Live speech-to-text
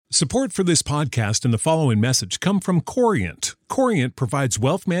Support for this podcast and the following message come from Corient. Corient provides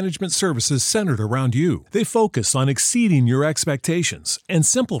wealth management services centered around you. They focus on exceeding your expectations and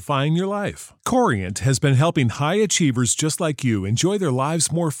simplifying your life. Corient has been helping high achievers just like you enjoy their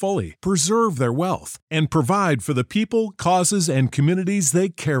lives more fully, preserve their wealth, and provide for the people, causes, and communities they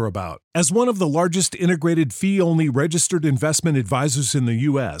care about. As one of the largest integrated fee-only registered investment advisors in the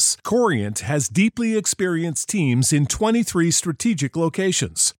U.S., Corient has deeply experienced teams in 23 strategic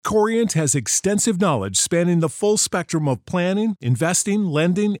locations. Corient has extensive knowledge spanning the full spectrum of planning, investing,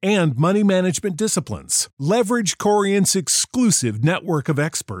 lending, and money management disciplines. Leverage Corient's exclusive network of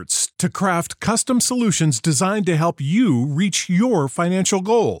experts to craft custom solutions designed to help you reach your financial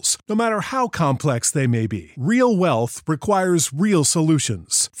goals, no matter how complex they may be. Real wealth requires real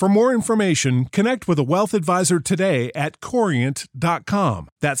solutions. For more information, connect with a wealth advisor today at Corient.com.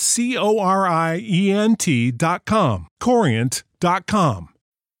 That's Corient.com. Corient.com.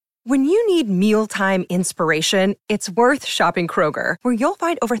 When you need mealtime inspiration, it's worth shopping Kroger, where you'll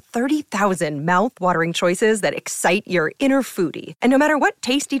find over 30,000 mouth-watering choices that excite your inner foodie. And no matter what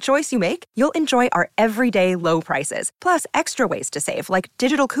tasty choice you make, you'll enjoy our everyday low prices, plus extra ways to save, like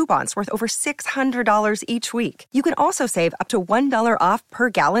digital coupons worth over $600 each week. You can also save up to $1 off per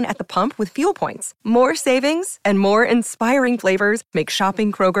gallon at the pump with fuel points. More savings and more inspiring flavors make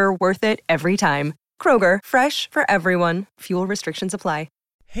shopping Kroger worth it every time. Kroger, fresh for everyone. Fuel restrictions apply.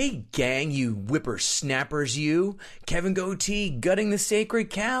 Hey gang, you whippersnappers, you. Kevin Goatee, gutting the sacred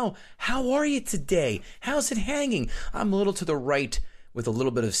cow. How are you today? How's it hanging? I'm a little to the right with a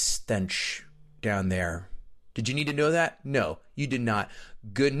little bit of stench down there. Did you need to know that? No, you did not.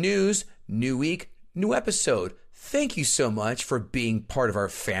 Good news, new week, new episode. Thank you so much for being part of our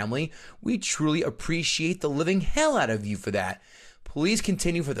family. We truly appreciate the living hell out of you for that. Please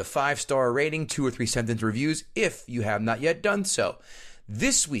continue for the 5-star rating, 2 or 3 sentence reviews if you have not yet done so.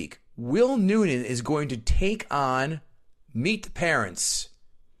 This week, Will Noonan is going to take on Meet the Parents,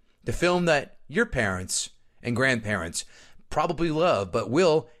 the film that your parents and grandparents probably love, but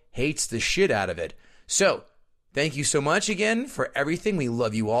Will hates the shit out of it. So, thank you so much again for everything. We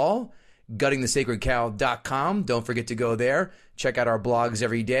love you all. GuttingTheSacredCow.com. Don't forget to go there. Check out our blogs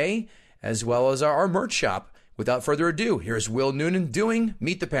every day, as well as our merch shop. Without further ado, here's Will Noonan doing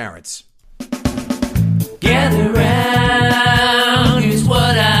Meet the Parents. Gather round, here's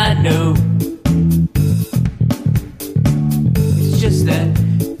what I know. It's just that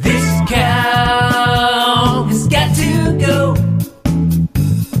this cow has got to go.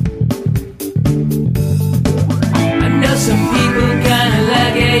 I know some people kinda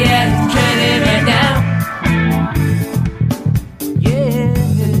like it, yeah, it's trending right now. Yeah,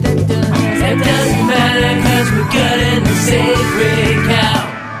 that doesn't matter, 'cause we're gutting the sacred cow.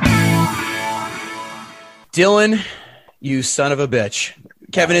 Dylan, you son of a bitch.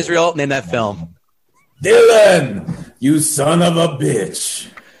 Kevin Israel, name that film. Dylan, you son of a bitch.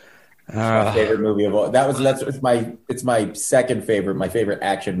 My favorite movie of all. It's my second favorite. My favorite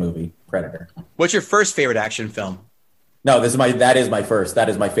action movie, Predator. What's your first favorite action film? No, that is my first. That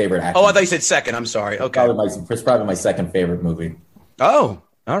is my favorite action. Oh, I thought you said second. I'm sorry. Okay. It's probably my second favorite movie. Oh,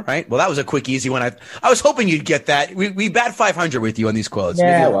 all right. Well, that was a quick, easy one. I was hoping you'd get that. We bat 500 with you on these quotes.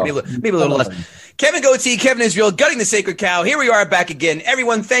 Yeah, maybe a little less. Kevin Goatee, Kevin Israel, gutting the sacred cow. Here we are back again.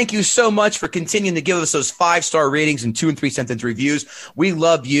 Everyone, thank you so much for continuing to give us those 5-star ratings and 2 and 3 sentence reviews. We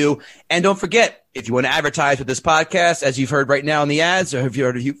love you. And don't forget, if you want to advertise with this podcast, as you've heard right now in the ads, or if you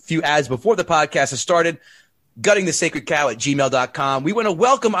heard a few ads before the podcast has started, guttingthesacredcow@gmail.com. We want to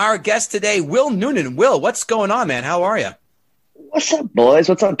welcome our guest today, Will Noonan. Will, what's going on, man? How are you? What's up, boys?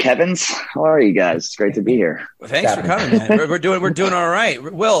 What's up, Kevins? How are you guys? It's great to be here. Well, thanks for coming, man. We're doing all right.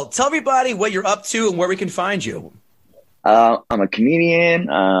 Will, tell everybody what you're up to and where we can find you. I'm a comedian,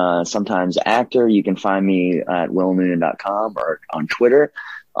 sometimes actor. You can find me at willnoonan.com or on Twitter,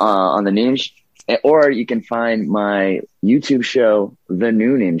 on the Noonan, or you can find my YouTube show, The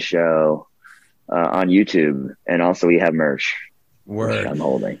Noonan Show, on YouTube. And also we have merch. Word. I'm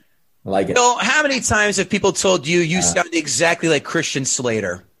holding. I like it. So how many times have people told you sound exactly like Christian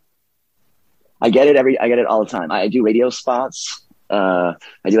Slater? I get it all the time. I do radio spots. I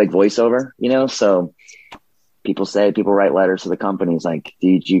do like voiceover, so people write letters to the companies like,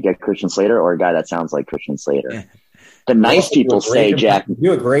 did you get Christian Slater or a guy that sounds like Christian Slater? The nice people say Jack. You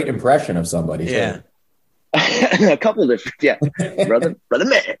do a great impression of somebody. Yeah. A couple of different, brother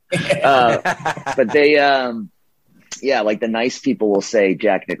man. But they, like the nice people will say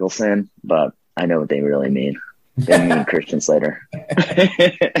Jack Nicholson, but I know what they really mean. They mean Christian Slater.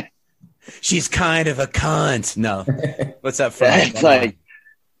 She's kind of a cunt. No. What's up, from? It's like,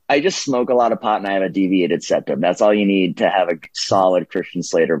 I just smoke a lot of pot and I have a deviated septum. That's all you need to have a solid Christian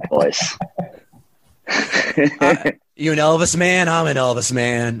Slater voice. You an Elvis man? I'm an Elvis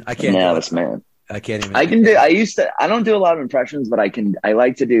man. I can't. Elvis man. I can't even. I don't do a lot of impressions, but I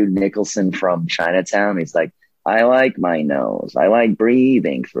like to do Nicholson from Chinatown. He's like, I like my nose. I like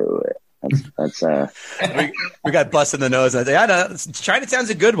breathing through it. That's we got Bust in the Nose. And I know Chinatown's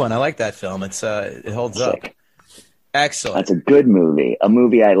a good one. I like that film. It holds sick. up. Excellent. That's a good movie. A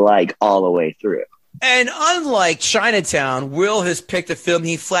movie I like all the way through. And unlike Chinatown, Will has picked a film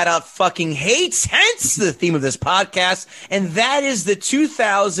he flat out fucking hates, hence the theme of this podcast, and that is the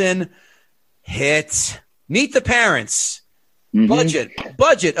 2000 hit Meet the Parents. Budget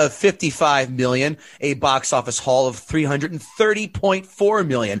of $55 million, a box office haul of $330.4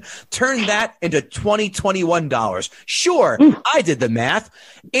 million. Turn that into 2021 dollars. Sure, I did the math.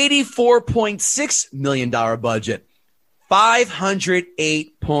 $84.6 million budget.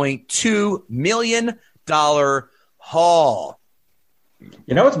 $508.2 million haul.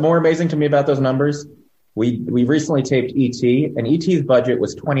 You know what's more amazing to me about those numbers? We recently taped E.T., and E.T.'s budget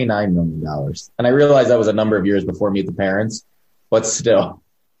was $29 million. And I realized that was a number of years before Meet the Parents, but still.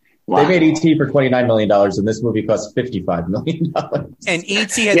 Wow. They made E.T. for $29 million, and this movie cost $55 million. And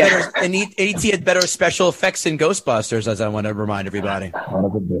E.T. had better, E.T. had better special effects than Ghostbusters, as I want to remind everybody.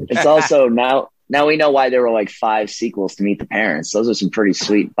 It's also now we know why there were like 5 sequels to Meet the Parents. Those are some pretty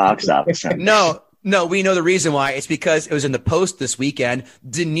sweet box office. No, we know the reason why. It's because it was in the Post this weekend.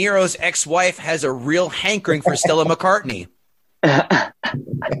 De Niro's ex-wife has a real hankering for Stella McCartney.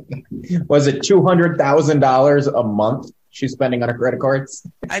 Was it $200,000 a month she's spending on her credit cards?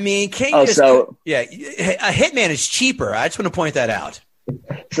 I mean, a hitman is cheaper. I just want to point that out.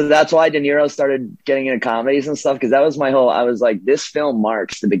 So that's why De Niro started getting into comedies and stuff, because that was I was like, this film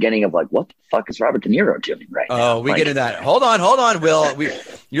marks the beginning of like, what the fuck is Robert De Niro doing right now? Oh, we get into that. Hold on, Will.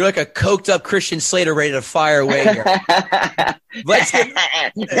 You're like a coked up Christian Slater ready to fire away here. Let's get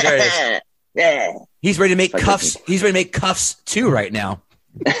there it is. Yeah. He's ready to make cuffs. He's ready to make cuffs too right now.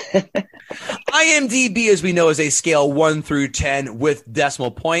 IMDb, as we know, is a scale 1 through 10 with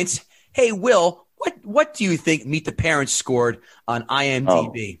decimal points. Hey, Will, what do you think Meet the Parents scored on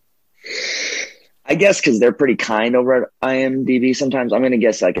IMDb? I guess because they're pretty kind over at IMDb sometimes. I'm going to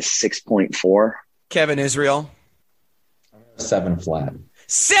guess like a 6.4. Kevin Israel? 7 flat.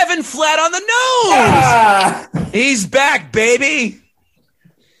 7 flat on the nose! He's back, baby!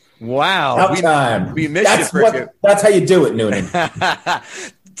 Wow. We missed you. That's how you do it, Noonan.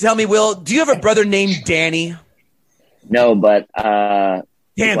 Tell me, Will, do you have a brother named Danny? No, but damn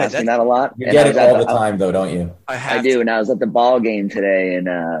it, that a lot. You get it all the time, though, don't you? I do. And I was at the ball game today,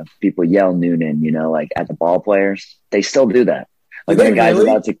 and people yell Noonan, like at the ball players. They still do that. Like when the guy's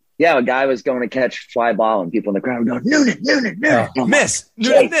about to, a guy was going to catch fly ball, and people in the crowd were going, Noonan. Miss.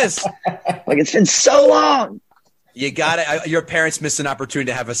 Noonan, miss. Like, it's been so long. You got it. Your parents missed an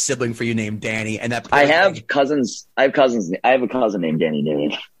opportunity to have a sibling for you named Danny, and that I have cousins. I have a cousin named Danny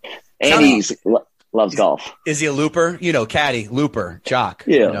Noonan, and he loves golf. Is he a looper? Caddy, looper, jock.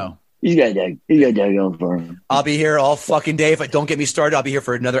 Yeah. He's got that going for him. I'll be here all fucking day. If I don't get me started, I'll be here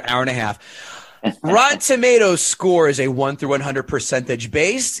for another hour and a half. Rotten Tomatoes score is a 1 through 100 percentage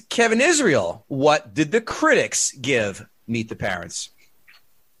based. Kevin Israel, what did the critics give Meet the Parents?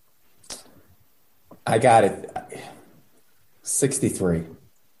 I got it. 63.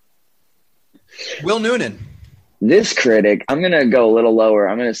 Will Noonan. This critic, I'm going to go a little lower.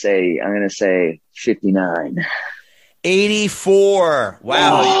 I'm going to say 59. 84.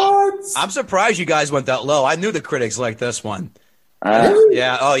 Wow. What? I'm surprised you guys went that low. I knew the critics liked this one.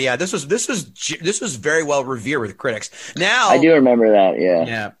 Yeah. Oh, yeah. This was very well revered with critics. Now I do remember that. Yeah.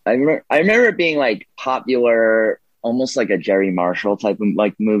 Yeah. I remember it being like popular, almost like a Jerry Marshall type of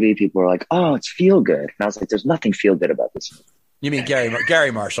like movie. People were like, "Oh, it's feel good," and I was like, "There's nothing feel good about this movie." You mean Gary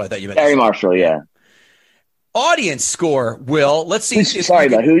Marshall? I thought you meant Gary Marshall. Yeah. Audience score. Will, let's see.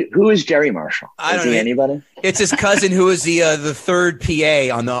 But who is Jerry Marshall? I don't know. Anybody? It's his cousin who is the third PA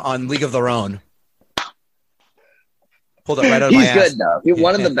on League of Their Own. Pulled it right out of my ass. He's good though. He's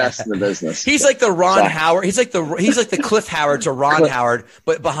one of the best in the business. He's like the Ron Howard. He's like the Cliff Howard to Ron Howard,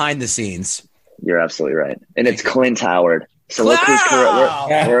 but behind the scenes. You're absolutely right. And it's Clint Howard. So look who's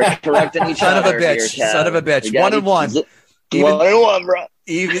correct. We're correcting each other. Son of a bitch. 1-1. 1-1, bro.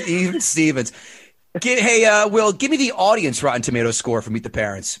 Even Stevens. Hey, Will, give me the audience Rotten Tomatoes score for Meet the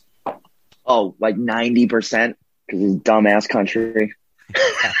Parents. Oh, like 90% because it's dumbass country.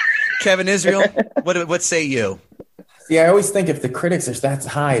 Kevin Israel, what say you? Yeah, I always think if the critics are that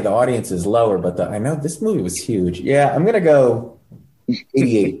high, the audience is lower. But I know this movie was huge. Yeah, I'm going to go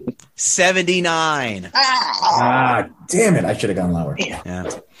 88. 79. Damn it. I should have gone lower. Yeah.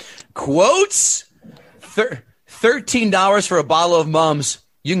 Quotes? $13 for a bottle of Mums.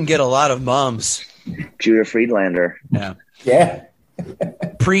 You can get a lot of Mums. Judah Friedlander. Yeah. Yeah.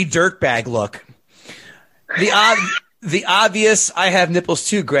 Pre-dirtbag look. The obvious, I have nipples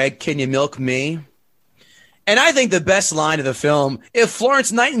too, Greg. Can you milk me? And I think the best line of the film, if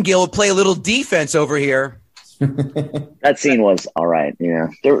Florence Nightingale would play a little defense over here. That scene was all right. Yeah.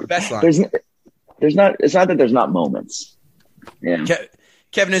 Best line. There's not, it's not that there's not moments. Yeah.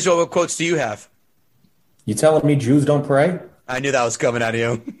 Kevin Israel, what quotes do you have? You telling me Jews don't pray? I knew that was coming out of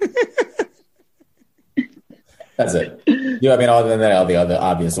you. That's it. I mean, other than that, all the other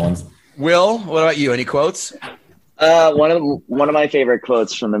obvious ones. Will, what about you? Any quotes? One of my favorite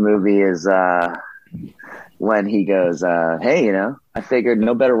quotes from the movie is when he goes, "Hey, I figured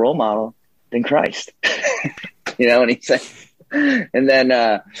no better role model than Christ." And he said, and then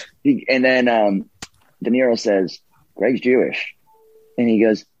De Niro says, "Greg's Jewish," and he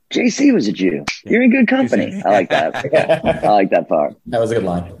goes, "JC was a Jew. You're in good company." I like that. I like that part. That was a good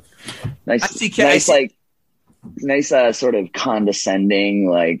line. Nice, sort of condescending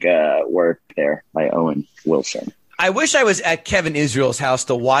work there by Owen Wilson. I wish I was at Kevin Israel's house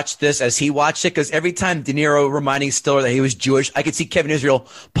to watch this as he watched it, because every time De Niro reminding Stiller that he was Jewish, I could see Kevin Israel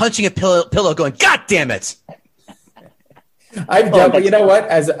punching a pillow going, "God damn it!" I've dealt with, you know what?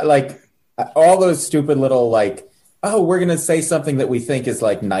 As all those stupid little we're going to say something that we think is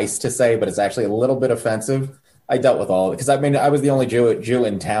nice to say, but it's actually a little bit offensive. I dealt with all of it because I was the only Jew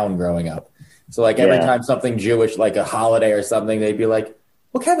in town growing up. So every time something Jewish, like a holiday or something, they'd be like,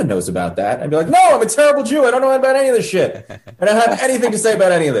 "Well, Kevin knows about that." I'd be like, "No, I'm a terrible Jew. I don't know about any of this shit. I don't have anything to say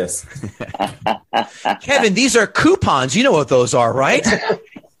about any of this." Kevin, these are coupons. You know what those are, right?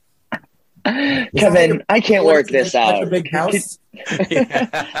 Kevin, I can't work this out. A big house.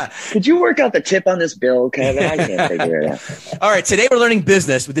 Could you work out the tip on this bill, Kevin? I can't figure it out. All right, today we're learning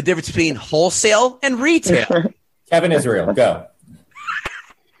business with the difference between wholesale and retail. Kevin Israel, go.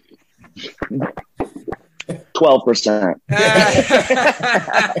 12%.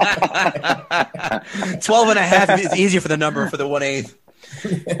 12.5 is easier for the number for the 1/8.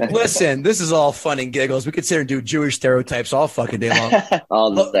 Listen, this is all fun and giggles. We could sit here and do Jewish stereotypes all fucking day long.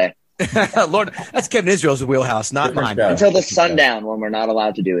 All day. Lord, that's Kevin Israel's wheelhouse, not mine. Until the sundown, when we're not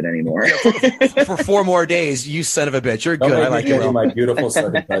allowed to do it anymore. For 4 more days, you son of a bitch. You're good. I like you. My beautiful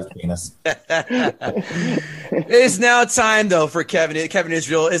circumcised penis. It's now time, though, for Kevin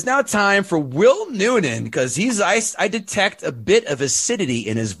Israel. It's now time for Will Noonan, because I detect a bit of acidity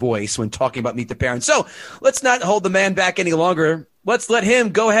in his voice when talking about Meet the Parents. So let's not hold the man back any longer. Let's let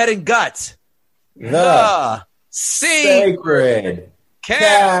him go ahead and gut the sacred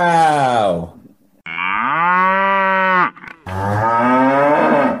cow.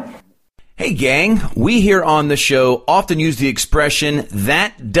 Hey, gang, we here on the show often use the expression,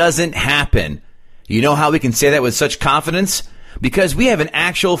 "that doesn't happen." You know how we can say that with such confidence? Because we have an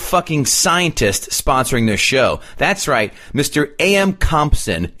actual fucking scientist sponsoring this show. That's right, Mr. A.M.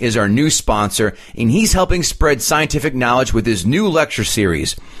 Compson is our new sponsor, and he's helping spread scientific knowledge with his new lecture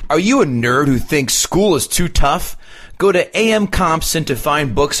series. Are you a nerd who thinks school is too tough? Go to A.M. Compson to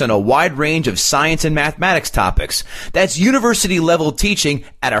find books on a wide range of science and mathematics topics. That's university-level teaching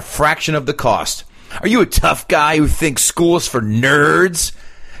at a fraction of the cost. Are you a tough guy who thinks school is for nerds?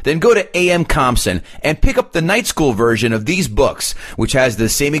 Then go to A.M. Compson and pick up the night school version of these books, which has the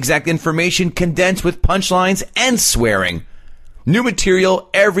same exact information condensed with punchlines and swearing. New material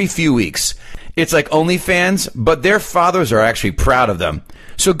every few weeks. It's like OnlyFans, but their fathers are actually proud of them.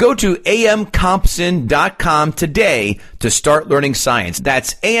 So go to amcompson.com today to start learning science.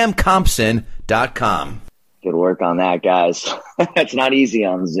 That's amcompson.com. Good work on that, guys. It's not easy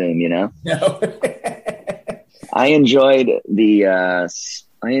on Zoom, No. I enjoyed the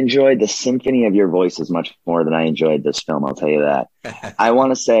symphony of your voices much more than I enjoyed this film. I'll tell you that. I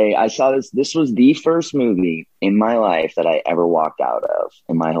want to say I saw this. This was the first movie in my life that I ever walked out of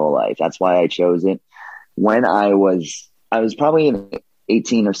in my whole life. That's why I chose it. When I was probably an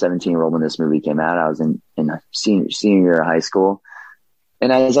 18 or 17-year-old when this movie came out. I was in senior year of high school.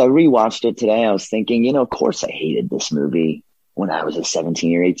 And as I rewatched it today, I was thinking, of course I hated this movie when I was a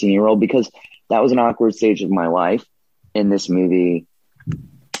 17 or 18-year-old, because that was an awkward stage of my life. And this movie,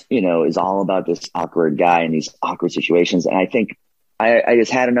 is all about this awkward guy in these awkward situations. And I think I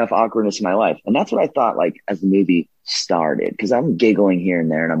just had enough awkwardness in my life. And that's what I thought, as the movie started, because I'm giggling here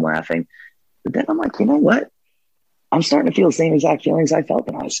and there and I'm laughing. But then I'm like, you know what? I'm starting to feel the same exact feelings I felt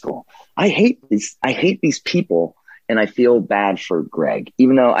in high school. I hate these people, and I feel bad for Greg.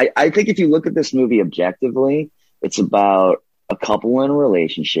 Even though I think if you look at this movie objectively, it's about a couple in a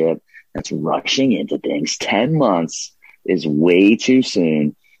relationship that's rushing into things. 10 months is way too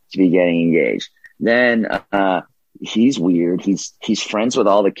soon to be getting engaged. Then he's weird. He's friends with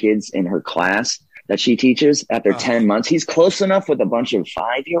all the kids in her class that she teaches after 10 months. He's close enough with a bunch of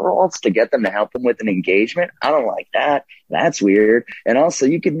 5-year-olds to get them to help him with an engagement. I don't like that. That's weird. And also,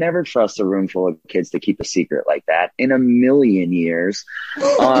 you could never trust a room full of kids to keep a secret like that in a million years.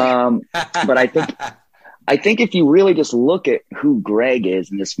 But I think if you really just look at who Greg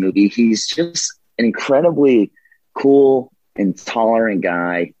is in this movie, he's just an incredibly cool and tolerant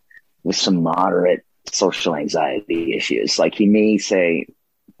guy with some moderate social anxiety issues. Like, he may say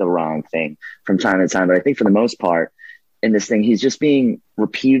the wrong thing from time to time, but I think for the most part in this thing, he's just being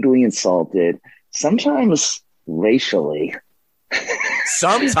repeatedly insulted, sometimes racially,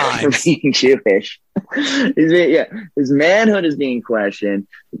 Sometimes. for being Jewish. His manhood is being questioned.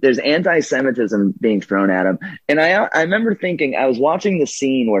 There's anti-Semitism being thrown at him. And I remember thinking, I was watching the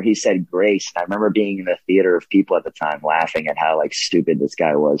scene where he said grace, and I remember being in a theater of people at the time laughing at how like stupid this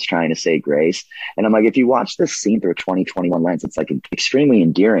guy was trying to say grace. And I'm like, if you watch this scene through a 2021 lens, it's like extremely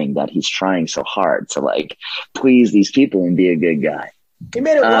endearing that he's trying so hard to like please these people and be a good guy. He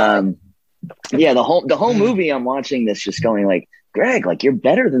made it work. Yeah, the whole movie, I'm watching this just going like, Greg, like, you're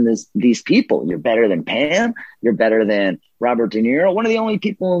better than these people. You're better than Pam. You're better than Robert De Niro. One of the only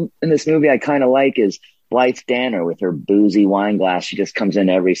people in this movie I kind of like is Blythe Danner with her boozy wine glass. She just comes in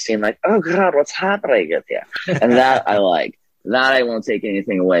every scene like, oh God, what's happening with you? And that I like. That I won't take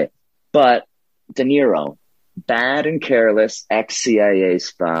anything away. But De Niro, bad and careless ex-CIA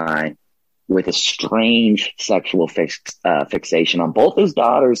spy with a strange sexual fixation on both his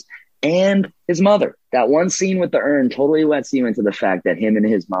daughters and his mother. That one scene with the urn totally lets you into the fact that him and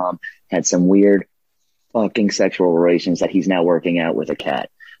his mom had some weird fucking sexual relations that he's now working out with a cat.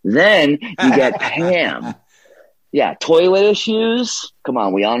 Then you get Pam. Yeah, toilet issues. Come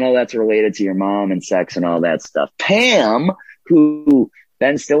on, we all know that's related to your mom and sex and all that stuff. Pam, who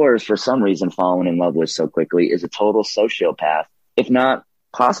Ben Stiller is for some reason fallen in love with so quickly, is a total sociopath, if not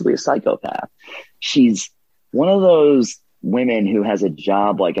possibly a psychopath. She's one of those women who has a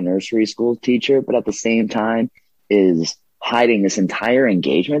job like a nursery school teacher, but at the same time is hiding this entire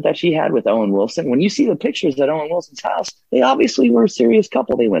engagement that she had with Owen Wilson. When you see the pictures at Owen Wilson's house, they obviously were a serious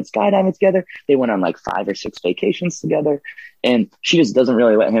couple. They went skydiving together. They went on like 5 or 6 vacations together. And she just doesn't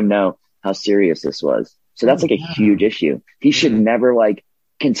really let him know how serious this was. So that's like a huge issue. He should never like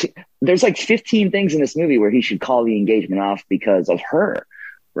there's like 15 things in this movie where he should call the engagement off because of her.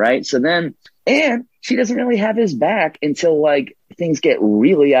 Right. So then, and she doesn't really have his back until like things get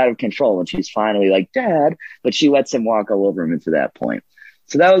really out of control and she's finally like, Dad, but she lets him walk all over him to that point.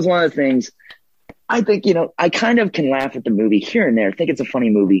 So that was one of the things I think, I kind of can laugh at the movie here and there, think it's a funny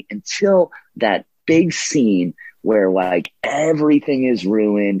movie until that big scene where like everything is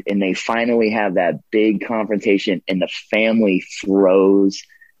ruined and they finally have that big confrontation and the family throws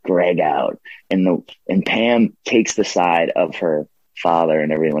Greg out and Pam takes the side of her father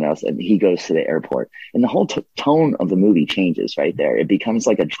and everyone else, and he goes to the airport, and the whole tone of the movie changes right there. It becomes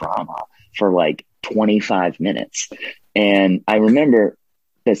like a drama for like 25 minutes. And I remember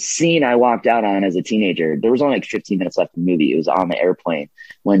the scene I walked out on as a teenager. There was only like 15 minutes left in the movie. It was on the airplane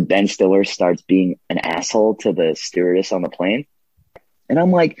when Ben Stiller starts being an asshole to the stewardess on the plane. And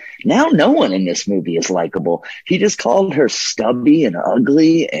I'm like, now no one in this movie is likable. He just called her stubby and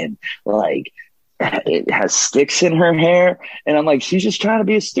ugly and like it has sticks in her hair. And I'm like, she's just trying to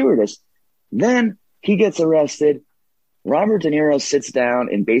be a stewardess. Then he gets arrested. Robert De Niro sits down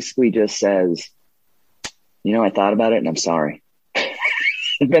and basically just says, I thought about it and I'm sorry.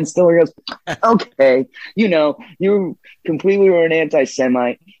 And Ben Stiller goes, okay, you completely were an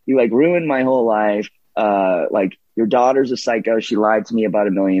anti-Semite. You like ruined my whole life. Like your daughter's a psycho. She lied to me about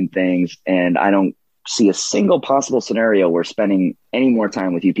a million things. And I don't see a single possible scenario where spending any more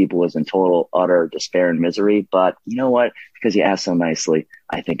time with you people is in total, utter despair and misery. But you know what? Because you asked so nicely,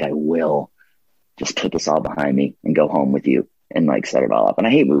 I think I will just put this all behind me and go home with you and like set it all up. And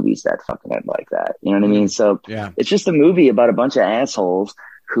I hate movies that fucking end like that. You know what I mean? So yeah, it's just a movie about a bunch of assholes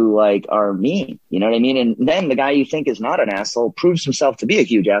who like are mean, you know what I mean? And then the guy you think is not an asshole proves himself to be a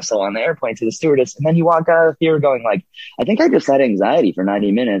huge asshole on the airplane to the stewardess. And then you walk out of the theater going like, I think I just had anxiety for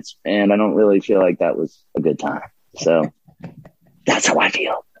 90 minutes and I don't really feel like that was a good time. So that's how I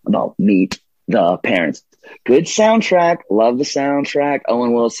feel about Meet the Parents. Good soundtrack. Love the soundtrack.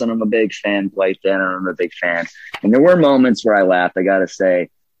 Owen Wilson, I'm a big fan. Blythe Danner, I'm a big fan. And there were moments where I laughed, I got to say.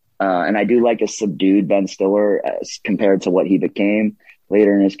 And I do like a subdued Ben Stiller as compared to what he became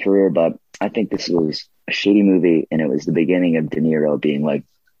later in his career, but I think this was a shitty movie, and it was the beginning of De Niro being like,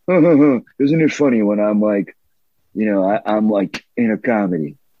 isn't it funny when I'm like I'm like in a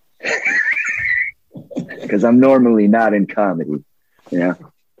comedy because I'm normally not in comedy. It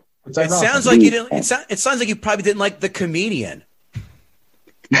sounds like you didn't. It sounds like you probably didn't like The Comedian.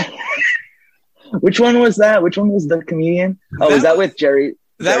 Which one was that? Which one was The Comedian? Oh, was that with Jerry?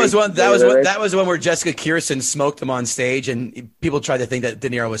 That was one where Jessica Kirsten smoked him on stage, and people tried to think that De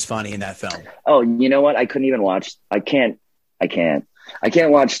Niro was funny in that film. Oh, you know what? I couldn't even watch. I can't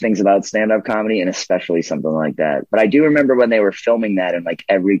watch things about stand-up comedy, and especially something like that. But I do remember when they were filming that, and like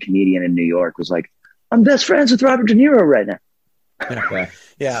every comedian in New York was like, "I'm best friends with Robert De Niro right now."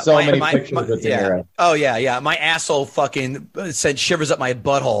 Yeah. So many pictures with De Niro. Oh yeah. My asshole fucking sent shivers up my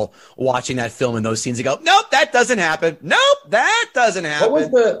butthole watching that film in those scenes. You go, nope, that doesn't happen. Nope, that doesn't happen.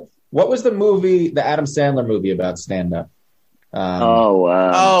 What was the movie, the Adam Sandler movie about stand-up?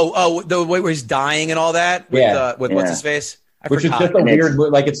 The way where he's dying and all that with what's his face? Which is just a weird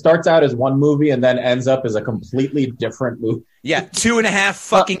movie. Like, it starts out as one movie and then ends up as a completely different movie. Yeah, 2.5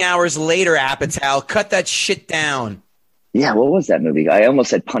 fucking hours later, Apatow, cut that shit down. Yeah, what was that movie? I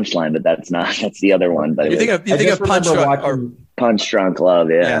almost said Punchline, but that's the other one. But you think of Punch Drunk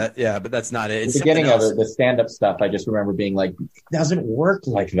Love, yeah, but that's not it. It's the beginning of it, the stand-up stuff. I just remember being like, it doesn't work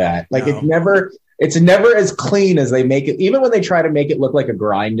like that. Like, it's never as clean as they make it. Even when they try to make it look like a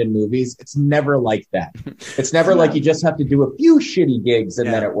grind in movies, it's never like that. It's never like you just have to do a few shitty gigs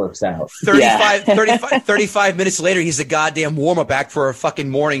and then it works out. 35 minutes later, he's a goddamn warm-up act for a fucking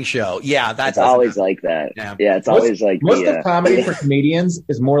morning show. Yeah, that's always like that. Yeah, it's always like most of comedy for comedians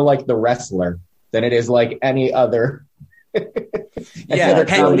is more like The Wrestler than it is like any other. Hang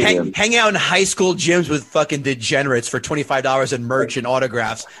out in high school gyms with fucking degenerates for $25 in merch and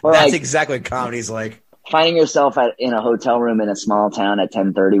autographs. That's exactly what comedy's like. Finding yourself in a hotel room in a small town at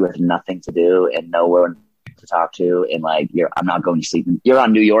 10:30 with nothing to do and no one to talk to, and like I'm not going to sleep. You're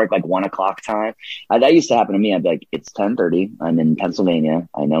on New York like 1 o'clock time. That used to happen to me. I'd be like, it's 10:30. I'm in Pennsylvania.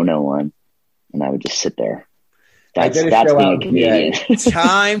 I know no one, and I would just sit there. That's being a comedian.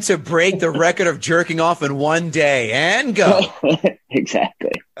 Time to break the record of jerking off in one day and go.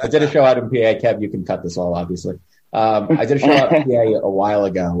 Exactly. I did a show out in PA. Kev, you can cut this all, obviously. I did a show out in PA a while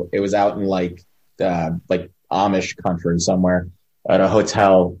ago. It was out in like Amish country somewhere at a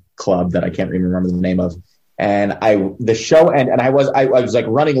hotel club that I can't even remember the name of. And the show ended, and I was like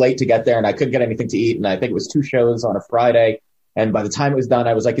running late to get there, and I couldn't get anything to eat. And I think it was 2 shows on a Friday. And by the time it was done,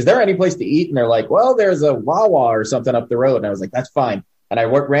 I was like, is there any place to eat? And they're like, well, there's a Wawa or something up the road. And I was like, that's fine. And I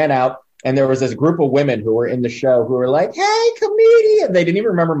ran out, and there was this group of women who were in the show who were like, hey, comedian. They didn't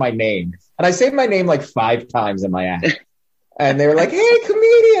even remember my name. And I saved my name like 5 times in my act. And they were like, hey,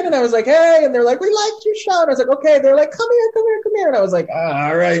 comedian. And I was like, hey. And they're like, we liked your show. And I was like, okay. They're like, come here. And I was like,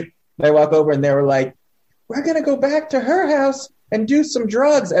 all right. And I walk over, and they were like, we're going to go back to her house and do some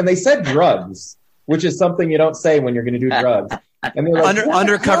drugs. And they said drugs, which is something you don't say when you're going to do drugs. And they were like,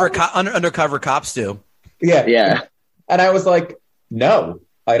 undercover cops do. Yeah. And I was like, no,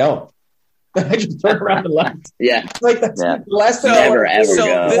 I don't. I just turned around and left. Yeah. Like, that's the last thing never ever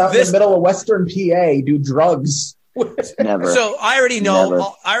go. Out in the middle of Western PA, do drugs. Never. So I already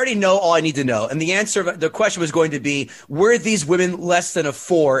know all I need to know. And the question was going to be, were these women less than a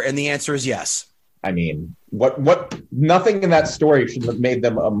 4? And the answer is yes. I mean, nothing in that story should have made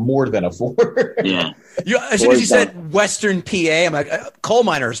them a more than a 4. Yeah. As soon as you said Western PA, I'm like, coal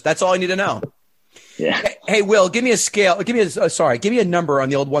miners. That's all I need to know. Yeah. Hey, Will, give me a scale. Give me a number on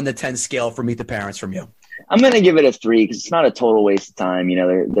the old 1 to 10 scale for Meet the Parents from you. I'm going to give it a 3 because it's not a total waste of time. You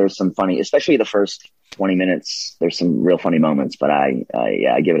know, there's some funny, especially the first 20 minutes. There's some real funny moments, but I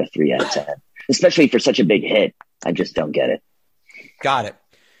give it a 3 out of 10, especially for such a big hit. I just don't get it. Got it.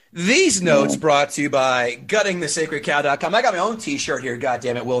 These notes brought to you by guttingthesacredcow.com. I got my own T-shirt here. God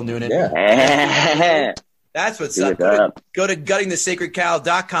damn it, Will Noonan. Yeah. That's what's up. Go to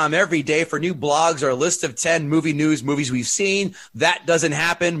guttingthesacredcow.com every day for new blogs or a list of 10 movie news, movies we've seen. That doesn't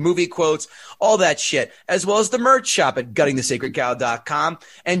happen. Movie quotes, all that shit, as well as the merch shop at guttingthesacredcow.com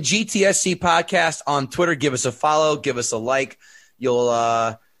and GTSC podcast on Twitter. Give us a follow. Give us a like. You'll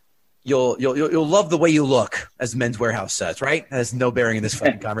love the way you look, as Men's Warehouse says, right? That has no bearing in this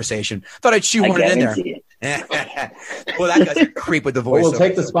fucking conversation. Thought I'd shoehorn it in there. Well, that guy's a creep with the voice. We'll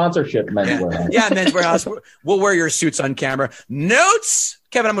take the sponsorship, Men's Warehouse. Yeah, Men's Warehouse. We'll wear your suits on camera. Notes?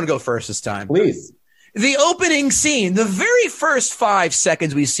 Kevin, I'm going to go first this time. Please. The opening scene, the very first 5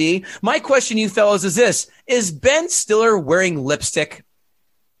 seconds we see. My question to you fellas is this. Is Ben Stiller wearing lipstick?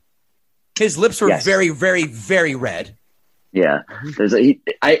 His lips were very, very, very red. Yeah,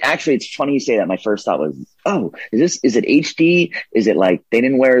 it's funny you say that. My first thought was, oh, is it HD? Is it like they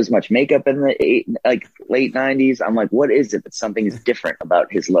didn't wear as much makeup in the late 90s? I'm like, what is it? But something is different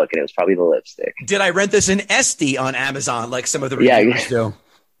about his look, and it was probably the lipstick. Did I rent this in SD on Amazon like some of the reviewers do?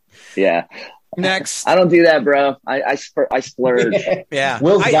 Yeah. Next. I don't do that, bro. I splurge. Yeah.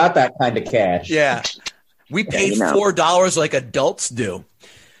 Will's got that kind of cash. Yeah. We paid $4 like adults do.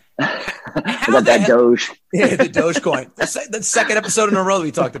 I got that Doge. Yeah, the Dogecoin. The second episode in a row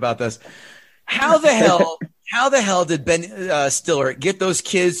we talked about this. How the hell did Ben Stiller get those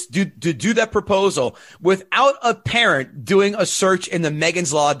kids to do that proposal without a parent doing a search in the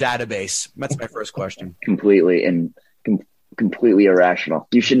Megan's Law database? That's my first question. Completely irrational.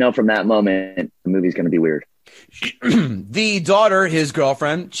 You should know from that moment the movie's going to be weird. The daughter, his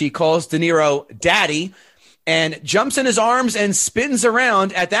girlfriend, she calls De Niro daddy and jumps in his arms and spins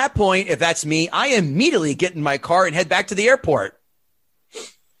around. At that point, if that's me, I immediately get in my car and head back to the airport.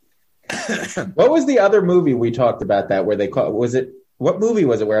 What was the other movie we talked about that where they call, what movie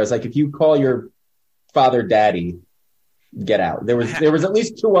was it where I was like, if you call your father daddy, Get Out? There was at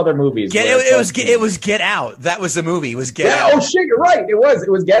least two other movies. It was Get Out. That was the movie. It was Get Out. Oh shit, you're right. It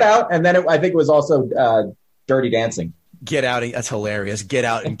was Get Out, and then I think it was also Dirty Dancing. Get Out. That's hilarious. Get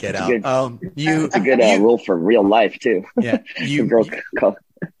Out and Get Out. It's a good rule for real life too. Yeah, you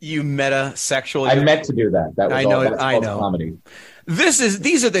meta-sexual. I meant to do that. That was I know. Comedy.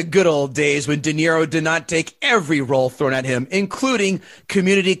 These are the good old days when De Niro did not take every role thrown at him, including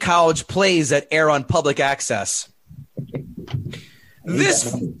community college plays that air on public access.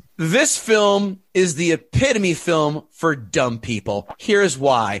 This film is the epitome film for dumb people. Here's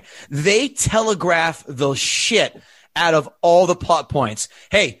why. They telegraph the shit out of all the plot points.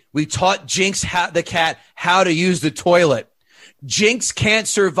 Hey, we taught Jinx the cat how to use the toilet. Jinx can't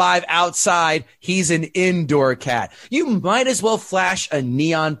survive outside. He's an indoor cat. You might as well flash a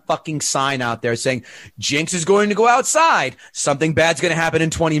neon fucking sign out there saying Jinx is going to go outside. Something bad's going to happen in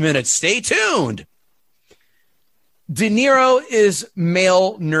 20 minutes. Stay tuned. De Niro is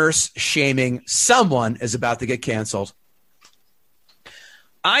male nurse shaming. Someone is about to get canceled.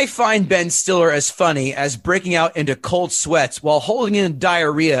 I find Ben Stiller as funny as breaking out into cold sweats while holding in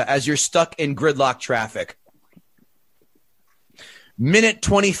diarrhea as you're stuck in gridlock traffic. Minute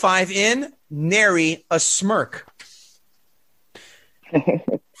 25 in, nary a smirk.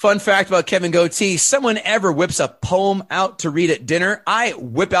 Fun fact about Kevin Goatee, someone ever whips a poem out to read at dinner, I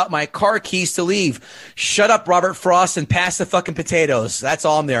whip out my car keys to leave. Shut up, Robert Frost, and pass the fucking potatoes. That's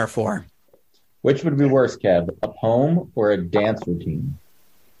all I'm there for. Which would be worse, Kev, a poem or a dance routine?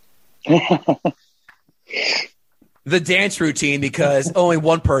 The dance routine, because only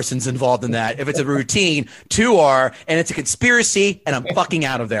one person's involved in that. If it's a routine, two are, and it's a conspiracy, and I'm fucking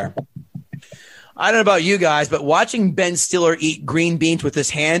out of there. I don't know about you guys, but watching Ben Stiller eat green beans with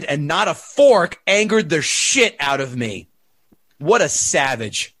his hand and not a fork angered the shit out of me. What a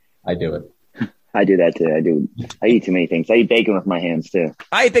savage. I do it. I do that too. I eat too many things. I eat bacon with my hands too.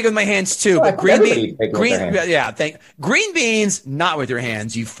 I eat bacon with my hands too, but green beans, not with your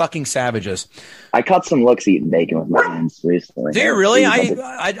hands. You fucking savages. I caught some looks eating bacon with my hands recently. Do you really?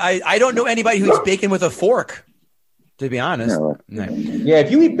 I don't know anybody who eats bacon with a fork. To be honest, no. Yeah, if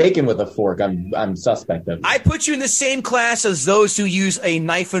you eat bacon with a fork, I'm suspect of it. I put you in the same class as those who use a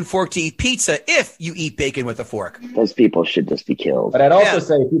knife and fork to eat pizza if you eat bacon with a fork. Those people should just be killed. But I'd also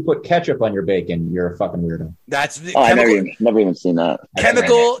say if you put ketchup on your bacon, you're a fucking weirdo. I've never even seen that.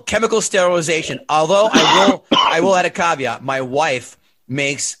 Chemical sterilization. Although I will add a caveat. My wife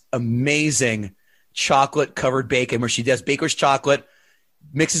makes amazing chocolate covered bacon where she does baker's chocolate,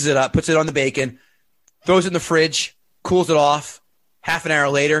 mixes it up, puts it on the bacon, throws it in the fridge, cools it off. Half an hour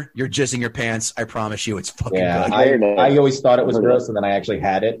later, you're jizzing your pants. I promise you, it's fucking good. I always thought it was gross, and then I actually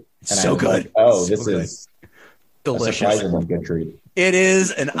had it. It's so good. Like, this is delicious. A surprisingly good treat. It is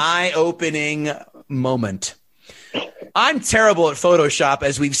an eye-opening moment. I'm terrible at Photoshop,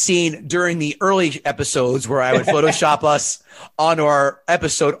 as we've seen during the early episodes where I would Photoshop us on our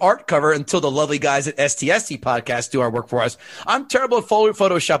episode art cover until the lovely guys at STST Podcast do our work for us. I'm terrible at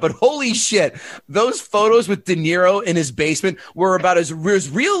Photoshop, but holy shit, those photos with De Niro in his basement were about as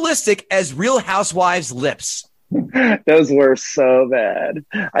realistic as Real Housewives' lips. Those were so bad.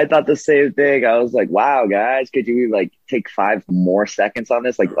 I thought the same thing. I was like, wow, guys, could you take 5 more seconds on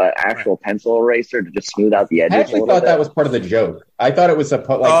this? Like an actual pencil eraser to just smooth out the edges? I actually thought that was part of the joke. I thought it was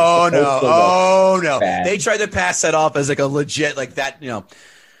supposed no. Bad. They tried to pass that off as like a legit, like that,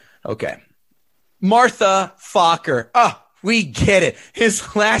 Okay. Martha Fokker. We get it.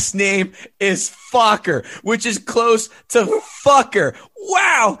 His last name is Fokker, which is close to fucker.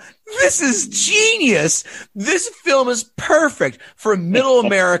 Wow, this is genius. This film is perfect for middle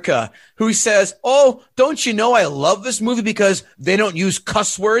America who says, oh, don't you know I love this movie because they don't use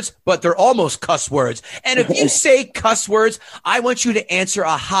cuss words, but they're almost cuss words. And if you say cuss words, I want you to answer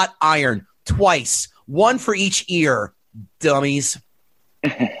a hot iron twice, one for each ear, dummies.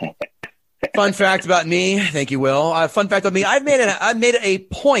 Fun fact about me. Thank you, Will. Fun fact about me. I've made it a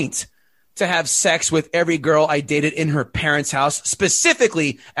point to have sex with every girl I dated in her parents' house,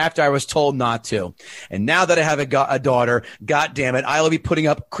 specifically after I was told not to. And now that I have a daughter, God damn it, I will be putting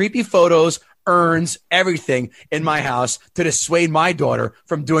up creepy photos, urns, everything in my house to dissuade my daughter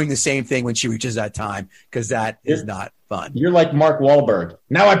from doing the same thing when she reaches that time, because that is not fun. You're like Mark Wahlberg.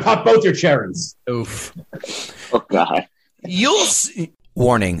 Now I pop both your cherries. Oof. Oh, God. You'll see.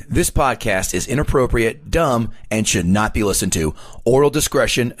 Warning, this podcast is inappropriate, dumb, and should not be listened to. Oral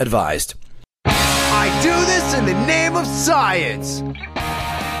discretion advised. I do this in the name of science.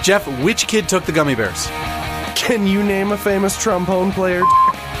 Jeff, which kid took the gummy bears? Can you name a famous trombone player?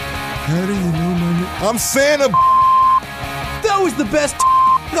 How do you know my name? I'm Santa. That was the best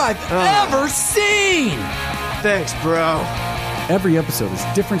I've ever seen. Thanks, bro. Every episode is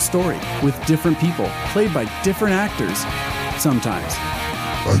a different story with different people, played by different actors. Sometimes.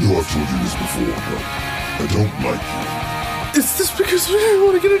 I know I've told you this before, but I don't like you. Is this because we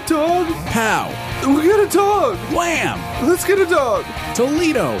want to get a dog? Pow! We got a dog! Wham! Let's get a dog!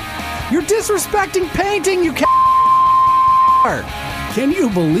 Toledo! You're disrespecting painting, you Can you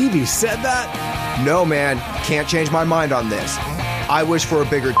believe he said that? No, man. Can't change my mind on this. I wish for a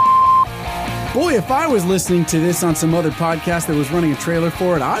bigger Boy, if I was listening to this on some other podcast that was running a trailer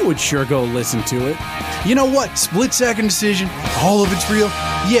for it, I would sure go listen to it. You know what? Split-second decision. All of it's real.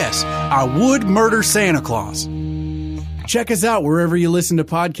 Yes, I would murder Santa Claus. Check us out wherever you listen to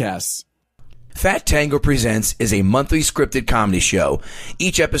podcasts. Fat Tango Presents is a monthly scripted comedy show.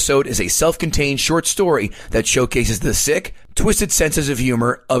 Each episode is a self-contained short story that showcases the sick, twisted senses of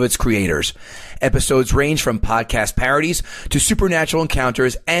humor of its creators. Episodes range from podcast parodies to supernatural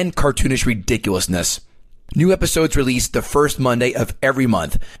encounters and cartoonish ridiculousness. New episodes released the first Monday of every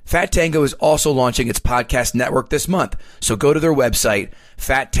month. Fat Tango is also launching its podcast network this month, so go to their website,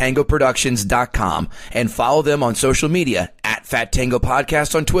 fattangoproductions.com, and follow them on social media at Fat Tango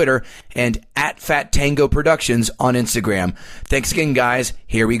Podcast on Twitter and at Fat Tango Productions on Instagram. Thanks again, guys.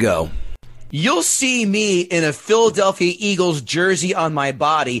 Here we go. You'll see me in a Philadelphia Eagles jersey on my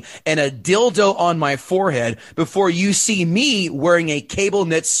body and a dildo on my forehead before you see me wearing a cable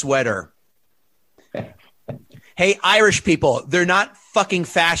knit sweater. Hey, Irish people, they're not fucking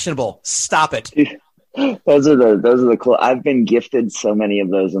fashionable. Stop it. Those are the cool. I've been gifted so many of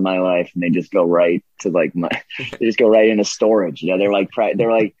those in my life, and they just go right to they just go right into storage. You know, they're like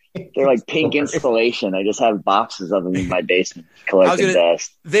pink installation. I just have boxes of them in my basement collecting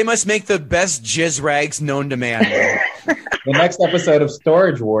dust. They must make the best jizz rags known to man. The next episode of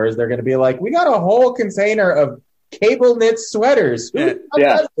Storage Wars, they're going to be like, we got a whole container of cable knit sweaters. Who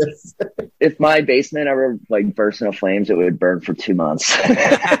does this? If my basement ever burst into flames, it would burn for 2 months.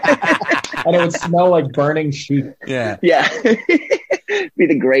 And it would smell like burning sheep. Yeah. Be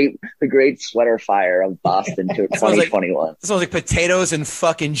the great sweater fire of Boston to 2021. It smells like potatoes and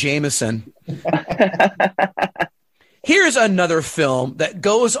fucking Jameson. Here's another film that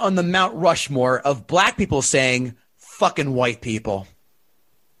goes on the Mount Rushmore of black people saying fucking white people.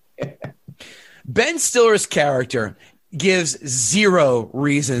 Ben Stiller's character gives zero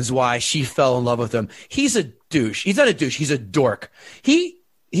reasons why she fell in love with him. He's a douche. He's not a douche. He's a dork. He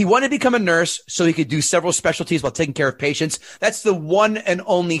wanted to become a nurse so he could do several specialties while taking care of patients. That's the one and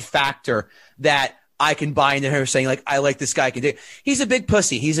only factor that I can buy into her saying, I like this guy. He's a big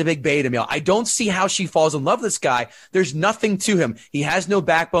pussy. He's a big beta male. I don't see how she falls in love with this guy. There's nothing to him. He has no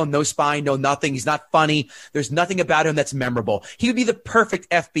backbone, no spine, no nothing. He's not funny. There's nothing about him that's memorable. He would be the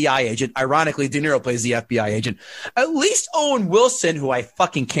perfect FBI agent. Ironically, De Niro plays the FBI agent. At least Owen Wilson, who I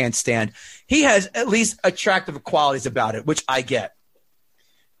fucking can't stand, he has at least attractive qualities about it, which I get.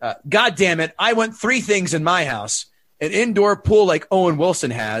 God damn it. I want 3 things in my house. An indoor pool like Owen Wilson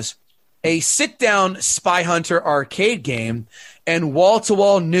has, a sit-down Spy Hunter arcade game, and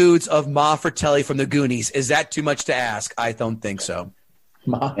wall-to-wall nudes of Ma Fratelli from the Goonies. Is that too much to ask? I don't think so.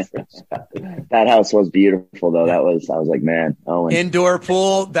 That house was beautiful, though. I was like, man, Owen. Indoor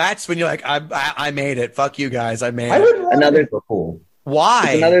pool, that's when you're like, I made it. Fuck you guys, I made it. Another pool. Why?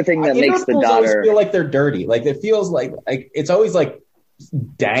 It's another thing that makes the daughter feel like they're dirty. It feels like it's always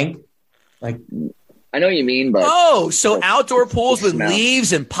dank. I know what you mean, but so outdoor pools with smell.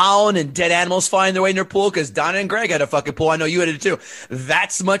 leaves and pollen and dead animals flying their way in their pool because Donna and Greg had a fucking pool. I know you had it too.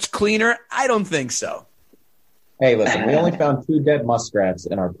 That's much cleaner? I don't think so. Hey, listen, we only found 2 dead muskrats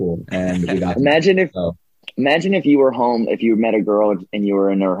in our pool, and we got Imagine if you were home, if you met a girl and you were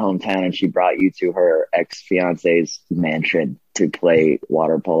in her hometown and she brought you to her ex-fiance's mansion to play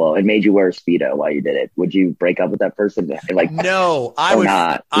water polo and made you wear a Speedo while you did it. Would you break up with that person? Like, no, I or would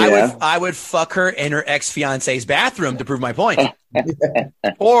not, I would fuck her in her ex-fiance's bathroom to prove my point.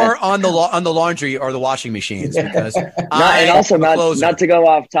 Or on the laundry or the washing machines, because not to go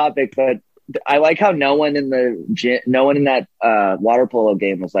off topic, but I like how no one in that water polo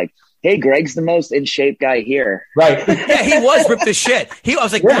game was like, hey, Greg's the most in shape guy here. Right. Yeah, he was ripped as shit. I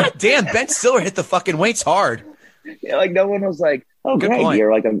was like, God damn, Ben Stiller hit the fucking weights hard. Yeah, like no one was like, oh, Good Greg, point.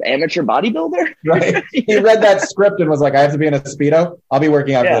 you're like an amateur bodybuilder? Right. He read that script and was like, I have to be in a Speedo. I'll be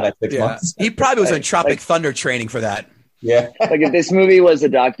working out for the next 6 months. He probably was in Tropic Thunder training for that. Yeah. Like if this movie was a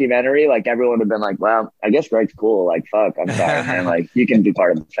documentary, like everyone would have been like, well, I guess Greg's cool. Like, fuck, I'm sorry, man. Like, you can be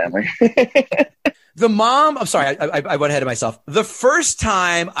part of the family. The mom, I'm sorry, I went ahead of myself. The first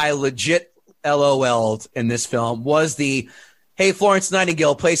time I legit LOL'd in this film was the, hey, Florence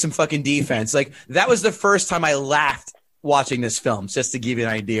Nightingale, play some fucking defense. Like, that was the first time I laughed watching this film, just to give you an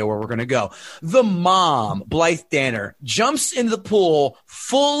idea where we're going to go. The mom, Blythe Danner, jumps into the pool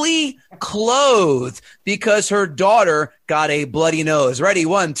fully clothed because her daughter got a bloody nose. Ready?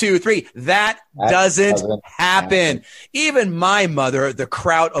 1, 2, 3. That doesn't happen. Even my mother, the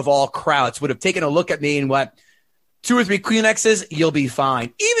kraut of all krauts, would have taken a look at me and went, 2 or 3 Kleenexes, you'll be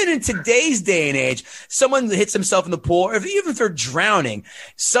fine. Even in today's day and age, someone hits himself in the pool, or even if they're drowning,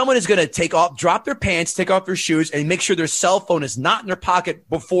 someone is going to drop their pants, take off their shoes, and make sure their cell phone is not in their pocket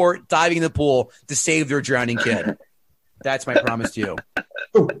before diving in the pool to save their drowning kid. That's my promise to you.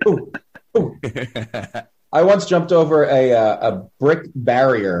 I once jumped over a brick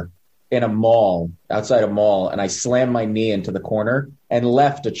barrier in a mall, outside a mall, and I slammed my knee into the corner and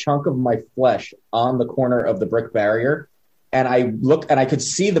left a chunk of my flesh on the corner of the brick barrier. And I looked and I could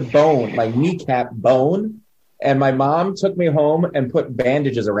see the bone, my kneecap bone. And my mom took me home and put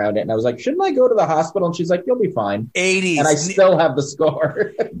bandages around it. And I was like, shouldn't I go to the hospital? And she's like, you'll be fine. 80s. And I still have the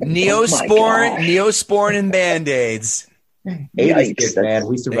scar. Neosporin and Band-Aids. 80s kids, man.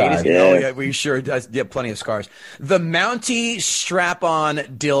 We survived. Oh, yeah, we sure does. Yeah, plenty of scars. The Mountie strap-on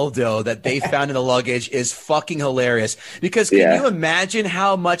dildo that they found in the luggage is fucking hilarious. Because can you imagine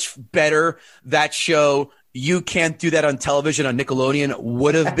how much better that show, You Can't Do That on Television on Nickelodeon,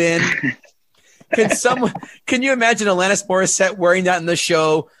 would have been? Can you imagine Alanis Morissette wearing that in the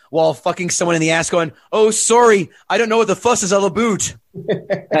show while fucking someone in the ass going, oh, sorry, I don't know what the fuss is all about.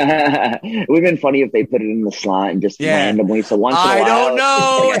 It would have been funny if they put it in the slot and just randomly. So once in a while, I don't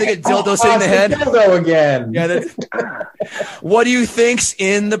know. They get dildos in the head. Dildo again. Yeah, what do you think's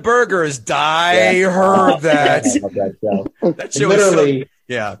in the burgers? I heard that. That show literally.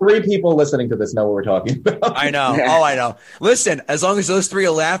 Yeah. 3 people listening to this know what we're talking about. I know. Oh, I know. Listen, as long as those 3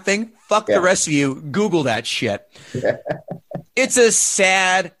 are laughing, fuck the rest of you. Google that shit. Yeah. It's a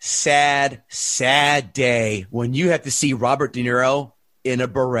sad, sad, sad day when you have to see Robert De Niro in a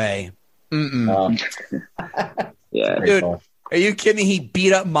beret. Yeah. Dude, are you kidding me? He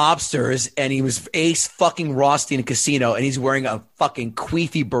beat up mobsters and he was Ace fucking Rothstein in a casino and he's wearing a fucking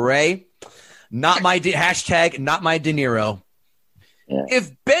queefy beret. Not my hashtag, not my De Niro. Yeah.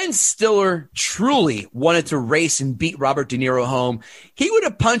 If Ben Stiller truly wanted to race and beat Robert De Niro home, he would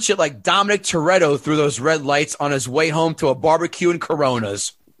have punched it like Dominic Toretto through those red lights on his way home to a barbecue and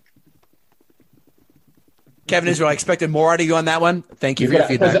Coronas. Kevin Israel, I expected more out of you on that one. Thank you for your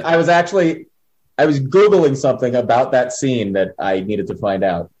feedback. I was Googling something about that scene that I needed to find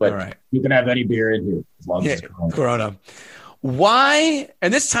out. But you can have any beer in here as long as it's Corona. Why,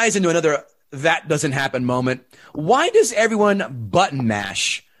 and this ties into another that doesn't happen moment. Why does everyone button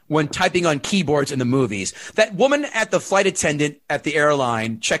mash when typing on keyboards in the movies? That woman at the flight attendant at the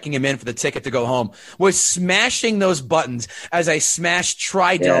airline checking him in for the ticket to go home was smashing those buttons as I smashed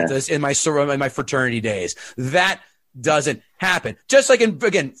tri-deltas in my fraternity days. That doesn't happen. Just like in,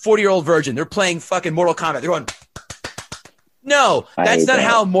 again, 40-Year-Old Virgin, they're playing fucking Mortal Kombat. They're going, no, that's not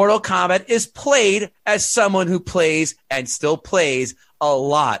how Mortal Kombat is played as someone who plays and still plays a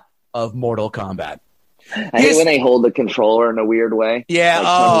lot of Mortal Kombat. I hate when they hold the controller in a weird way. Yeah.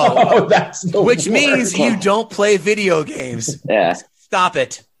 That's the which worst. means you don't play video games. Yeah. Stop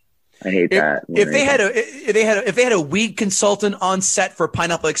it. I hate that. If they had a weed consultant on set for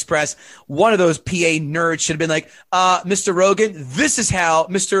Pineapple Express, one of those PA nerds should have been like, Mr. Rogan, this is how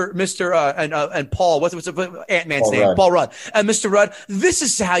and Paul, what's Ant-Man's name? Rudd. Paul Rudd. And Mr. Rudd, this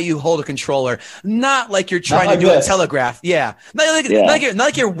is how you hold a controller. Not like you're trying to do a telegraph. Yeah. Not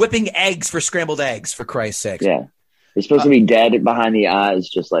like you're whipping eggs for scrambled eggs, for Christ's sake. Yeah. You're supposed to be dead behind the eyes,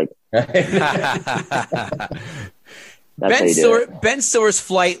 just like. Ben Stiller's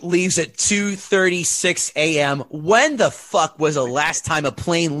flight leaves at 2:36 a.m. When the fuck was the last time a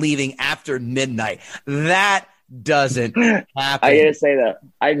plane leaving after midnight? That doesn't happen. I gotta say that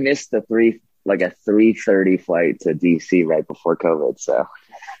I missed a 3:30 flight to DC right before COVID. So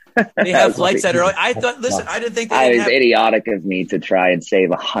they have flights that early. I didn't think it was idiotic of me to try and save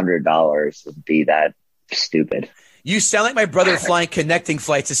 $100 and be that stupid. You sound like my brother flying connecting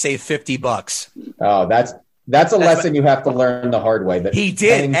flights to save $50. Oh, that's a lesson you have to learn the hard way. That he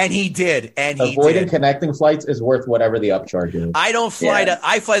did. Avoiding connecting flights is worth whatever the upcharge is. I don't fly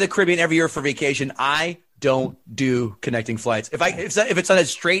I fly the Caribbean every year for vacation. I don't do connecting flights. If it's on a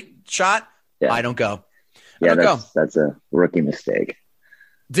straight shot, I don't go. That's a rookie mistake.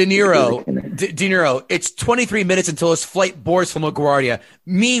 De Niro, it's 23 minutes until his flight boards from LaGuardia.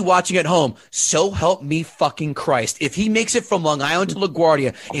 Me watching at home. So help me fucking Christ. If he makes it from Long Island to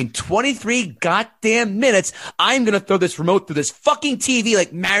LaGuardia in 23 goddamn minutes, I'm going to throw this remote through this fucking TV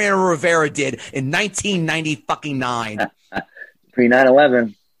like Mariano Rivera did in 1999. Pre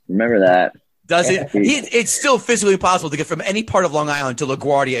 9/11. Remember that. Does it? It's still physically impossible to get from any part of Long Island to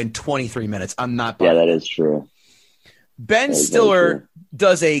LaGuardia in 23 minutes. I'm not buying. Yeah, that is true. Ben Stiller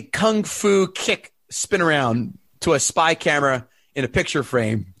does a kung fu kick spin around to a spy camera in a picture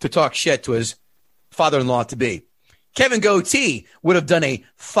frame to talk shit to his father-in-law to be. Kevin Goatee would have done a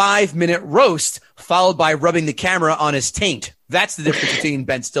 5-minute roast followed by rubbing the camera on his taint. That's the difference between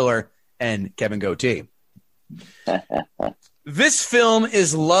Ben Stiller and Kevin Goatee. This film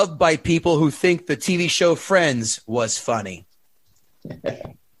is loved by people who think the TV show Friends was funny.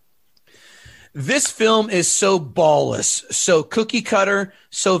 This film is so ballless, so cookie cutter,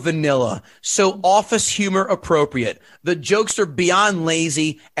 so vanilla, so office humor appropriate. The jokes are beyond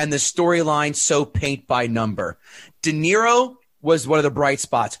lazy and the storyline so paint by number. De Niro was one of the bright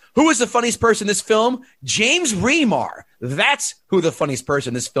spots. Who was the funniest person in this film? James Remar. That's who the funniest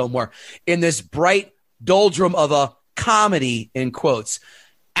person in this film were. In this bright doldrum of a comedy, in quotes.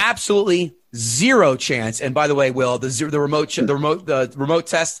 Absolutely zero chance. And by the way, Will, the remote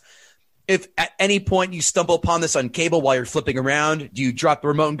test, if at any point you stumble upon this on cable while you're flipping around, do you drop the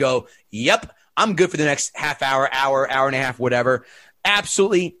remote and go, yep, I'm good for the next half hour, hour and a half, whatever?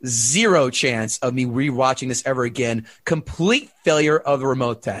 Absolutely zero chance of me rewatching this ever again. Complete failure of the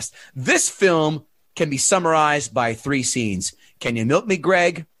remote test. This film can be summarized by 3 scenes. Can you milk me,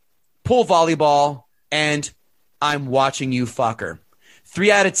 Greg? Pool volleyball, and I'm watching you fucker.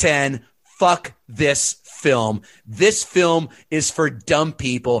 3 out of 10. Fuck this film. This film is for dumb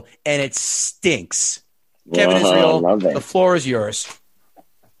people, and it stinks. Kevin Israel, the floor is yours.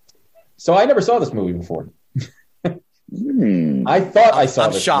 So I never saw this movie before. I thought I saw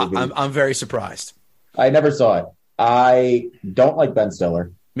this shocked. movie. I'm very surprised. I never saw it. I don't like Ben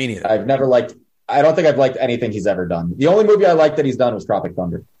Stiller. Me neither. I don't think I've liked anything he's ever done. The only movie I liked that he's done was Tropic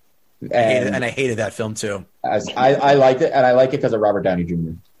Thunder. And I hated that film too. I liked it, and I like it because of Robert Downey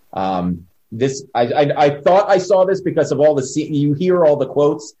Jr. I thought I saw this because of all the you hear all the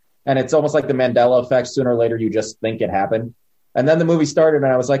quotes, and it's almost like the Mandela effect. Sooner or later, you just think it happened. And then the movie started,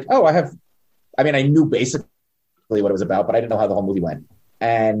 and I was like, oh, I knew basically what it was about, but I didn't know how the whole movie went.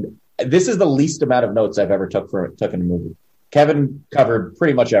 And this is the least amount of notes I've ever took in a movie. Kevin covered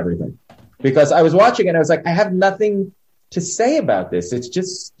pretty much everything because I was watching it and I was like, I have nothing to say about this. It's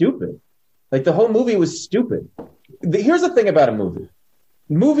just stupid. Like the whole movie was stupid. Here's the thing about a movie.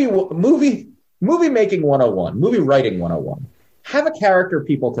 Movie making 101, movie writing 101. Have a character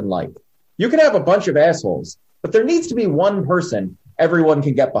people can like. You can have a bunch of assholes, but there needs to be one person everyone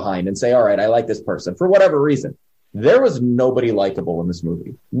can get behind and say, all right, I like this person for whatever reason. There was nobody likable in this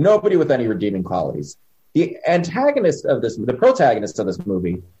movie. Nobody with any redeeming qualities. The protagonist of this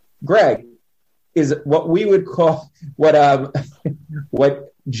movie, Greg, is what we would call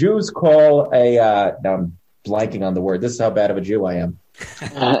what Jews call now I'm blanking on the word. This is how bad of a Jew I am.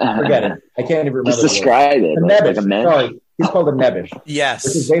 Forget it. I can't even remember. Just describe it. Like a Sorry, he's called a nebish. Yes,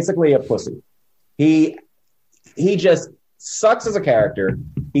 which is basically a pussy. He just sucks as a character.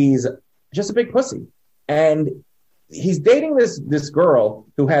 He's just a big pussy, and he's dating this girl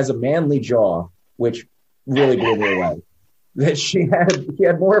who has a manly jaw, which really blew me away. that she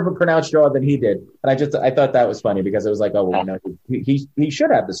had more of a pronounced jaw than he did, and I thought that was funny because it was like, oh, well, he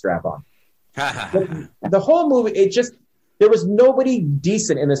should have the strap on. The whole movie, there was nobody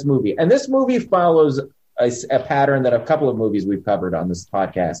decent in this movie, and this movie follows a pattern that a couple of movies we've covered on this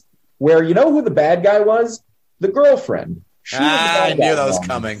podcast, where you know who the bad guy was? The girlfriend. I knew that was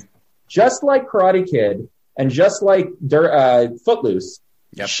coming. Just like Karate Kid and just like Footloose,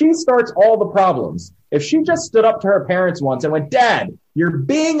 she starts all the problems. If she just stood up to her parents once and went, Dad, you're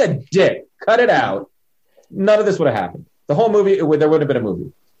being a dick, cut it out, none of this would have happened. The whole movie, there would have been a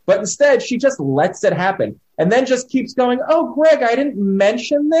movie. But instead, she just lets it happen and then just keeps going, oh, Greg, I didn't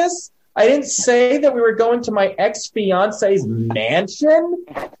mention this. I didn't say that we were going to my ex-fiance's mansion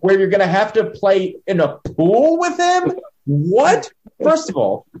where you're going to have to play in a pool with him. What? First of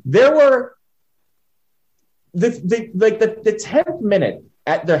all, there were the 10th minute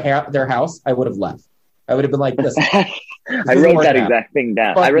at their house, I would have left. I would have been like, listen. I wrote that exact thing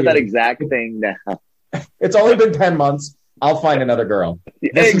down. That exact thing down. It's only been 10 months. I'll find another girl.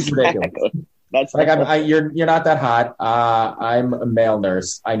 This is ridiculous. That's like you're not that hot. I'm a male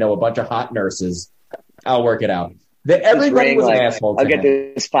nurse. I know a bunch of hot nurses. I'll work it out. Everybody was an asshole. I'll get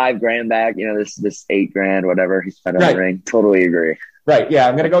this $5,000 back. You know, this $8,000, whatever he spent on the ring. Totally agree. Right? Yeah,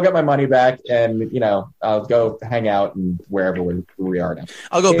 I'm gonna go get my money back, and I'll go hang out and wherever we are now.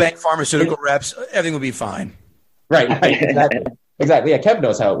 I'll go bank pharmaceutical reps. Everything will be fine. Right. Exactly. Yeah, Kev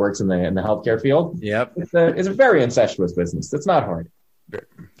knows how it works in the healthcare field. Yep. It's a very incestuous business. It's not hard.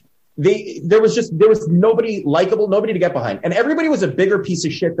 There was nobody likable, nobody to get behind. And everybody was a bigger piece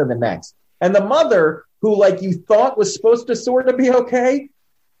of shit than the next. And the mother, who like you thought was supposed to sort of be okay,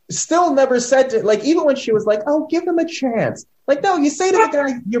 still never said to, like, even when she was like, oh, give him a chance. Like, no, you say to the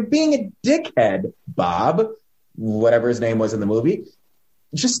guy, you're being a dickhead, Bob, whatever his name was in the movie.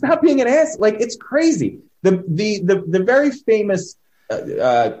 Just stop being an ass. Like, it's crazy. The very famous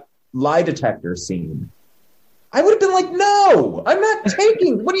lie detector scene. I would have been like, no, I'm not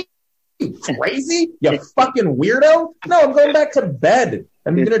taking. What are you crazy? You fucking weirdo. No, I'm going back to bed.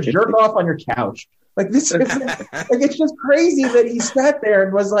 I'm going to jerk off on your couch. Like this, it's just crazy that he sat there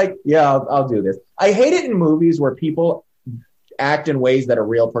and was like, yeah, I'll do this. I hate it in movies where people act in ways that a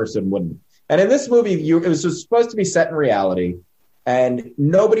real person wouldn't. And in this movie, it was supposed to be set in reality, and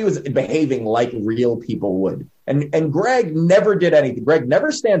nobody was behaving like real people would. And Greg never did anything. Greg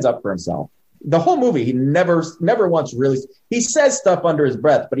never stands up for himself. The whole movie, he never once really. He says stuff under his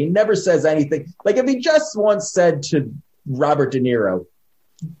breath, but he never says anything. Like if he just once said to Robert De Niro,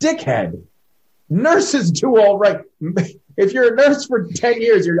 "Dickhead, nurses do all right. If you're a nurse for 10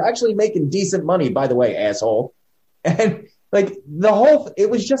 years, you're actually making decent money, by the way, asshole." And like the whole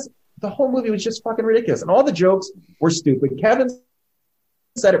movie was just fucking ridiculous, and all the jokes were stupid. Kevin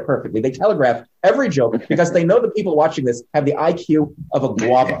said it perfectly. They telegraphed every joke because they know the people watching this have the IQ of a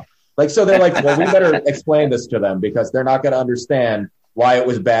guava. Like, so they're like, well, we better explain this to them because they're not going to understand why it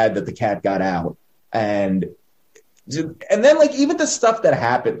was bad that the cat got out. And then like even the stuff that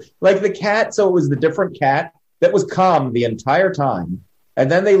happened, like the cat. So it was the different cat that was calm the entire time.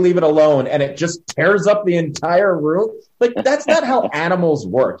 And then they leave it alone and it just tears up the entire room. Like that's not how animals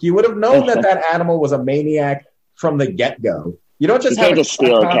work. You would have known that animal was a maniac from the get-go. You don't just have to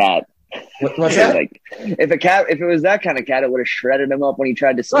steal a cat. What's that? Like, if it was that kind of cat, it would have shredded him up when he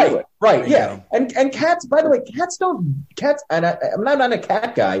tried to steal it. Right, yeah. And cats, by the way, and I'm not a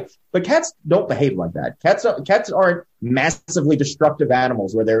cat guy, but cats don't behave like that. Cats aren't massively destructive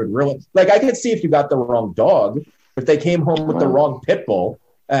animals where they're really, like, I could see if you got the wrong dog, if they came home with the wrong pit bull,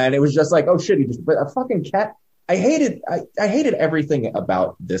 and it was just like, oh shit, but a fucking cat. I hated everything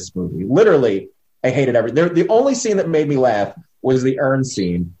about this movie. Literally, I hated everything. The only scene that made me laugh was the urn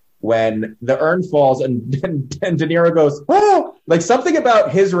scene. When the urn falls and De Niro goes, oh, like something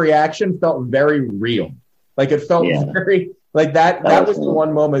about his reaction felt very real. Like it felt very, like that was the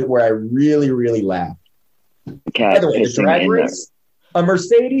one moment where I really, really laughed. By the way, the drag race, a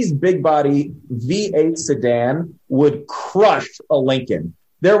Mercedes big body V8 sedan would crush a Lincoln.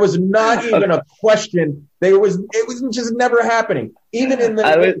 There was not even a question. It was just never happening. Even in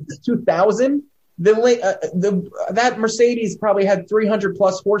the 2000, that Mercedes probably had 300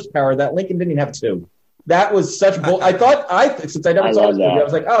 plus horsepower. That Lincoln didn't even have 2. That was such bull. Since I never saw this movie, I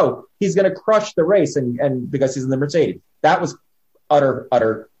was like, oh, he's going to crush the race, and because he's in the Mercedes, that was utter.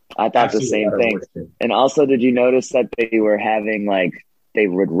 I thought the same thing. Bullshit. And also, did you notice that they were having they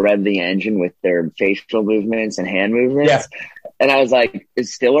would rev the engine with their facial movements and hand movements? Yeah. And I was like,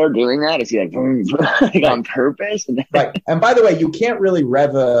 is Stiller doing that? Is he like on purpose? Right. And by the way, you can't really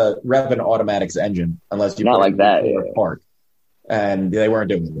rev an automatic's engine unless you not like that park. And they weren't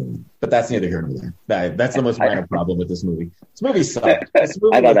doing But that's neither here nor there. That's the most minor problem with this movie. This movie sucked. This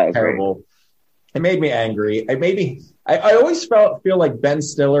movie I thought that was terrible. great. It made me angry. I always feel like Ben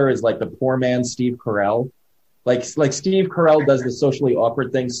Stiller is like the poor man Steve Carell. Like Steve Carell does the socially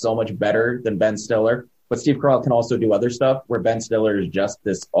awkward thing so much better than Ben Stiller. But Steve Carell can also do other stuff where Ben Stiller is just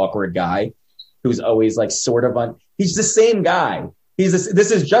this awkward guy who's always like sort of he's the same guy. This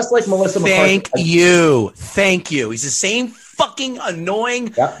is just like Melissa McCarthy. Thank you. He's the same fucking annoying,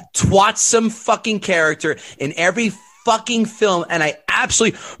 twatsome fucking character in every fucking film. And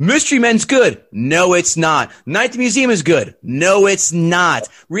Mystery Men's good. No, it's not. Night at the Museum is good. No, it's not.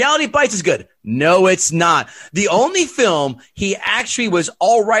 Reality Bites is good. No, it's not. The only film he actually was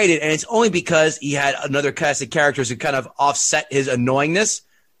all right in, and it's only because he had another cast of characters who kind of offset his annoyingness,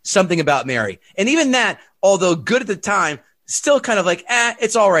 Something About Mary. And even that, although good at the time, still kind of like,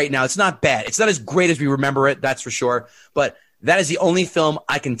 it's all right now. It's not bad. It's not as great as we remember it, that's for sure. But that is the only film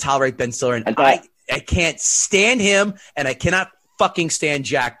I can tolerate Ben Stiller in. I can't stand him, and I cannot fucking stand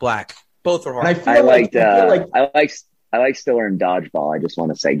Jack Black. Both are hard. I like Stiller in Dodgeball. I just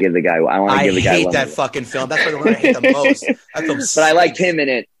want to say, give the guy. I hate that fucking film. That's the one I hate the most. But I liked him in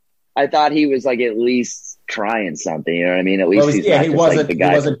it. I thought he was like at least trying something. You know what I mean? At least he's not he just wasn't. Like the guy.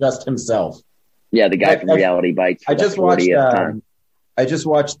 He wasn't just himself. Yeah, the guy from Reality Bites. I just watched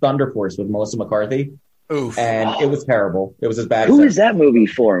Thunder Force with Melissa McCarthy. Oof. And it was terrible. It was as bad. Who is that movie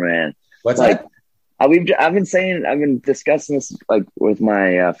for, man? What's like, that? I've been discussing this like with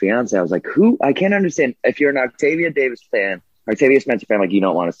my fiance. I was like, I can't understand. If you're an Octavia Spencer fan, like you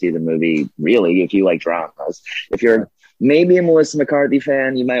don't want to see the movie really if you like dramas. If you're maybe a Melissa McCarthy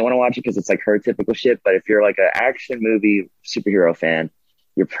fan, you might want to watch it because it's like her typical shit. But if you're like an action movie superhero fan,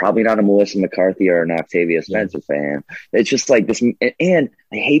 you're probably not a Melissa McCarthy or an Octavia Spencer fan. It's just like this. And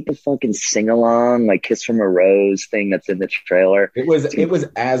I hate the fucking sing-along, like Kiss from a Rose thing that's in the trailer. It was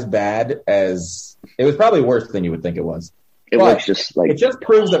as bad as, it was probably worse than you would think it was. It looks just like, it just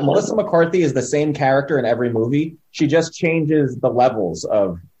proves that Melissa McCarthy is the same character in every movie. She just changes the levels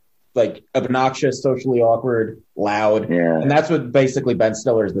of like obnoxious, socially awkward, loud. Yeah. And that's what basically Ben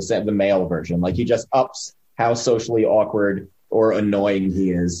Stiller is the male version. Like he just ups how socially awkward or annoying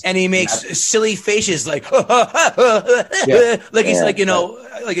he is. And he makes silly faces like, like he's like,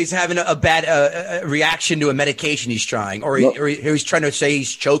 like he's having a bad reaction to a medication he's trying, or he's trying to say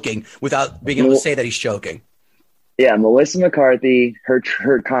he's choking without being able to say that he's choking. Yeah, Melissa McCarthy, her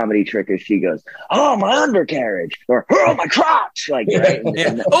comedy trick is she goes, "Oh, my undercarriage," or "Oh, my crotch," like right.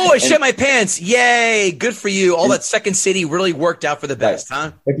 I shit my pants! Yay, good for you! All that Second City really worked out for the best,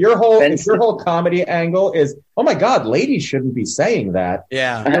 huh? If your whole comedy angle is, oh my God, ladies shouldn't be saying that.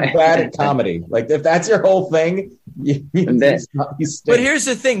 Yeah, you're bad at comedy. Like if that's your whole thing, but here's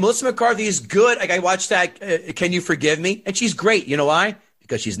the thing: Melissa McCarthy is good. Like I watched that. Can You Forgive Me? And she's great. You know why?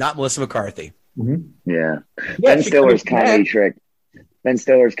 Because she's not Melissa McCarthy. Mm-hmm. Yeah. Ben Stiller's comedy trick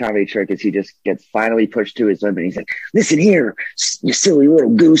is he just gets finally pushed to his limit. He's like, "Listen here, you silly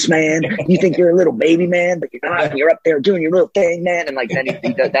little goose man. You think you're a little baby man, but you're not. You're up there doing your little thing, man." And like then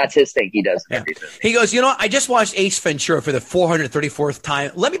he does, that's his thing. He does everything. He goes, I just watched Ace Ventura for the 434th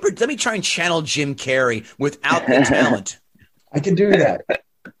time. Let me try and channel Jim Carrey without the talent. I can do that.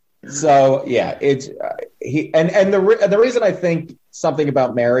 So yeah, it's the reason I think Something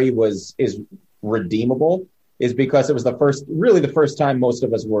About Mary is redeemable is because it was the first time most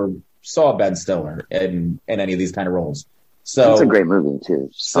of us saw Ben Stiller in any of these kind of roles. So it's a great movie too.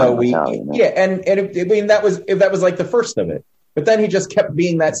 So that was like the first of it. But then he just kept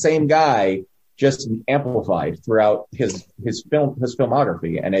being that same guy, just amplified throughout his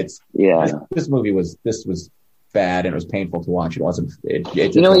filmography. And this movie was bad and it was painful to watch. It wasn't.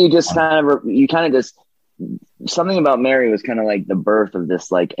 Something About Mary was kind of like the birth of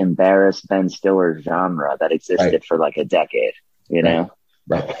this like embarrassed Ben Stiller genre that existed for like a decade, you know?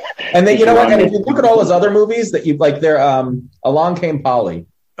 Right. And then, you know what? And if you look at all his other movies that you like, Along Came Polly.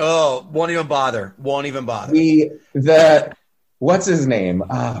 Oh, won't even bother. What's his name?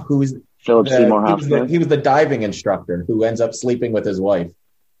 Who is Philip Seymour Hoffman? He was the diving instructor who ends up sleeping with his wife.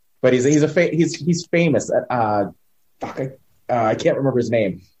 But he's famous at, I can't remember his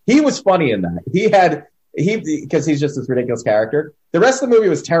name. He was funny in that. Because he's just this ridiculous character. The rest of the movie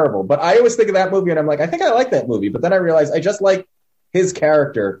was terrible, but I always think of that movie and I'm like, I think I like that movie. But then I realized I just like his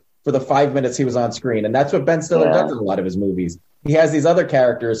character for the 5 minutes he was on screen. And that's what Ben Stiller does in a lot of his movies. He has these other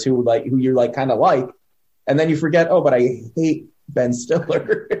characters who you like kind of like, and then you forget, but I hate Ben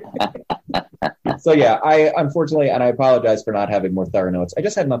Stiller. So yeah, I unfortunately, and I apologize for not having more thorough notes. I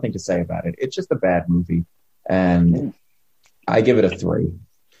just had nothing to say about it. It's just a bad movie. And I give it a 3.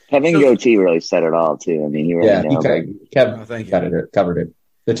 Kevin Goatee really said it all too. I mean, you really know. Kev covered it.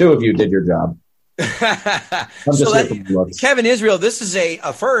 The two of you did your job. Kevin Israel, this is a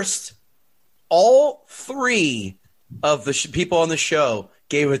first. All three of the people on the show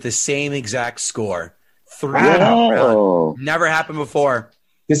gave it the same exact score. 3. Wow. Never happened before.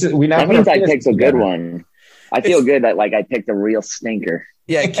 That means I picked a good one. I feel good that I picked a real stinker.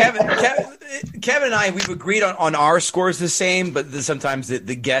 Yeah, Kevin and I, we've agreed on our scores the same, but sometimes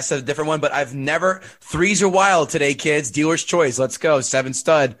the guests have a different one. But I've never. 3s are wild today, kids. Dealer's choice. Let's go. 7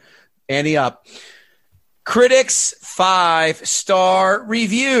 stud. Ante up. Critics 5-star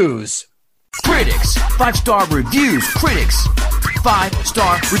reviews. Critics 5-star reviews. Critics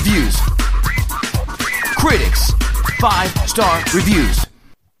 5-star reviews. Critics 5-star reviews.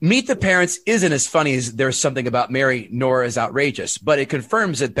 Meet the Parents isn't as funny as There's Something About Mary, nor as outrageous, but it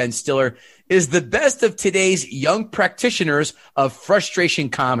confirms that Ben Stiller is the best of today's young practitioners of frustration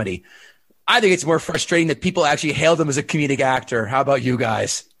comedy. I think it's more frustrating that people actually hailed him as a comedic actor. How about you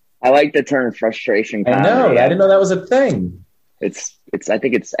guys? I like the term frustration comedy. I know. I didn't know that was a thing. I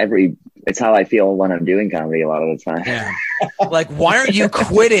think it's how I feel when I'm doing comedy a lot of the time. Yeah. Like, why aren't you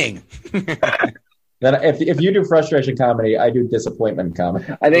quitting? Then if you do frustration comedy, I do disappointment comedy.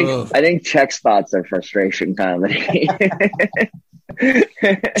 I think check spots are frustration comedy.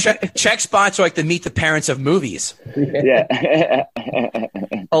 check spots are like the Meet the Parents of movies. Yeah.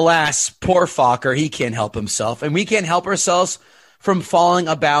 Alas, poor Fokker, he can't help himself, and we can't help ourselves from falling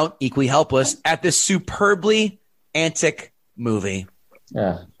about equally helpless at this superbly antic movie.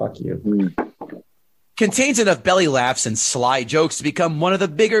 Yeah, fuck you. Contains enough belly laughs and sly jokes to become one of the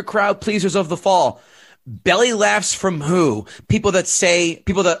bigger crowd pleasers of the fall. Belly laughs from who? People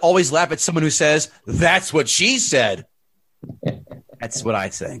that always laugh at someone who says, "That's what she said." That's what I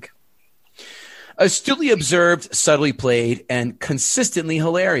think. Astutely observed, subtly played, and consistently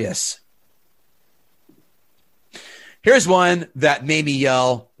hilarious. Here's one that made me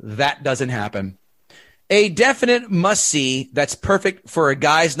yell, "That doesn't happen." A definite must-see that's perfect for a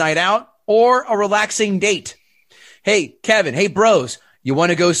guy's night out or a relaxing date. Hey, Kevin, hey, bros, you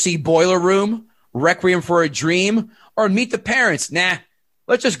want to go see Boiler Room, Requiem for a Dream, or Meet the Parents? Nah,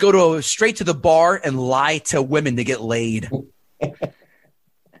 let's just go straight to the bar and lie to women to get laid.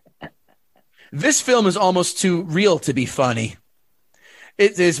 This film is almost too real to be funny.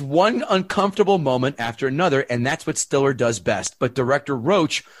 It is one uncomfortable moment after another, and that's what Stiller does best. But director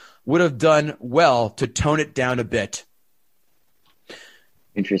Roach would have done well to tone it down a bit.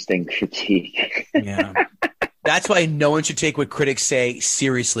 Interesting critique. Yeah. That's why no one should take what critics say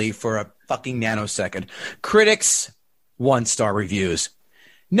seriously for a fucking nanosecond. Critics 1-star reviews.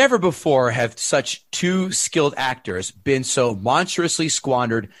 Never before have such two skilled actors been so monstrously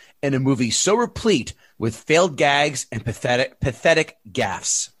squandered in a movie so replete with failed gags and pathetic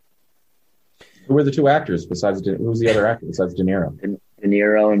gaffes. Who were the two actors besides? Who was the other actor besides De Niro? De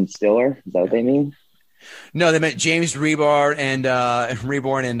Niro and Stiller. Is that what they mean? No, they meant James Rebhorn and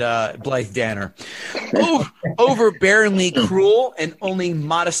Blythe Danner. Overbearingly cruel and only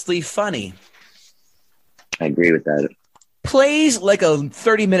modestly funny. I agree with that. Plays like a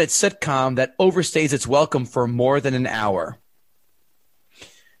 30-minute sitcom that overstays its welcome for more than an hour.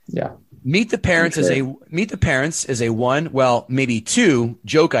 Yeah. Meet the Parents is a one, well, maybe two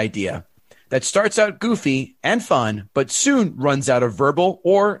joke idea that starts out goofy and fun, but soon runs out of verbal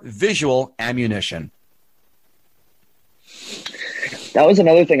or visual ammunition. That was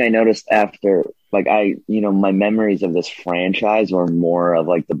another thing I noticed after, my memories of this franchise were more of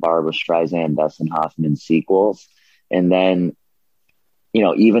like the Barbra Streisand, Dustin Hoffman sequels. And then,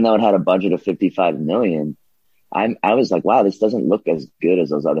 even though it had a budget of $55 million, I was like, wow, this doesn't look as good as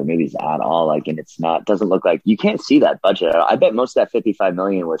those other movies at all. Doesn't look like, you can't see that budget. I bet most of that $55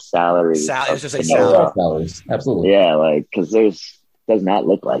 million was salaries. Salaries. Absolutely. Yeah, because does not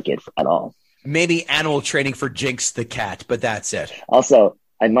look like it at all. Maybe animal training for Jinx the cat, but that's it. Also,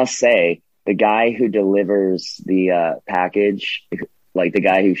 I must say, the guy who delivers the package, like the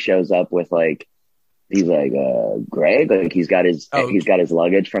guy who shows up with he's like Greg, he's got his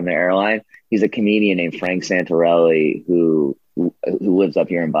luggage from the airline. He's a comedian named Frank Santarelli who lives up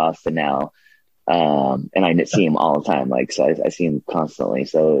here in Boston now, and I see him all the time. So I see him constantly.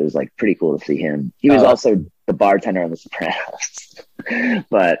 So it was pretty cool to see him. He was also the bartender on The Sopranos.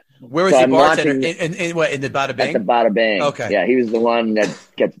 But where was he bartender? In the Bada Bing? At the Bada Bing. Okay. Yeah, he was the one that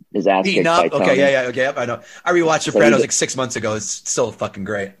kept his ass kicked by Tony. Okay, yeah, I know. I rewatched Sopranos 6 months ago. It's still fucking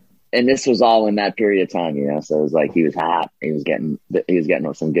great. And this was all in that period of time, So it was he was hot. He was getting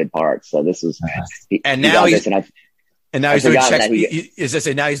some good parts. So this was, now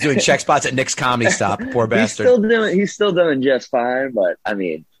he's doing check spots at Nick's Comedy Stop. Poor bastard. He's still doing just fine. But I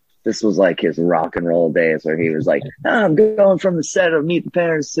mean, This was like his rock and roll days where he was like, I'm going from the set of Meet the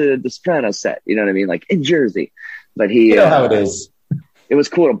Parents to the Sopranos set. You know what I mean? Like in Jersey. But he, you know how it is. It was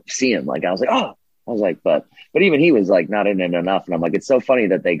cool to see him. Like, I was like, but even he was like not in it enough. And I'm like, it's so funny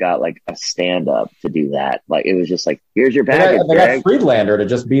that they got like a stand up to do that. Like, it was just like, here's your package. They got Friedlander to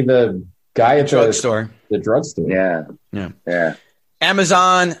just be the guy at drugstore. The drugstore. Yeah.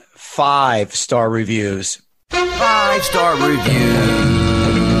 Amazon 5-star reviews. 5-star reviews.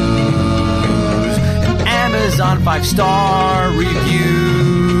 Amazon 5-star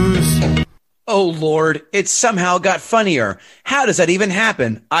reviews. Oh, Lord, it somehow got funnier. How does that even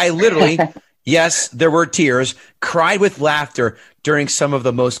happen? I literally, yes, there were tears, cried with laughter during some of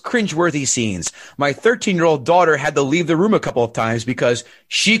the most cringeworthy scenes. My 13-year-old daughter had to leave the room a couple of times because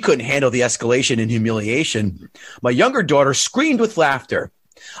she couldn't handle the escalation and humiliation. My younger daughter screamed with laughter.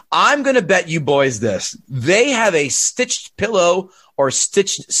 I'm going to bet you boys this. They have a stitched pillow or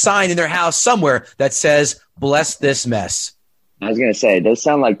stitched sign in their house somewhere that says, "Bless this mess." I was going to say, those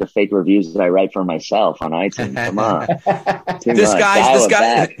sound like the fake reviews that I write for myself on iTunes. Come on.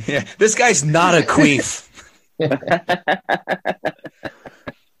 This guy's not a queef.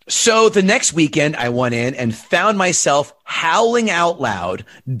 So the next weekend I went in and found myself howling out loud,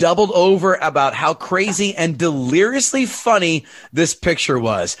 doubled over about how crazy and deliriously funny this picture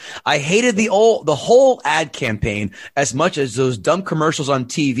was. I hated the whole ad campaign as much as those dumb commercials on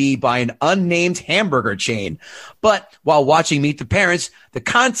TV by an unnamed hamburger chain. But while watching Meet the Parents, the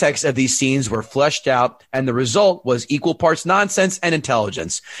context of these scenes were fleshed out, and the result was equal parts nonsense and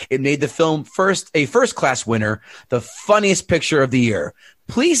intelligence. It made the film a first-class winner, the funniest picture of the year.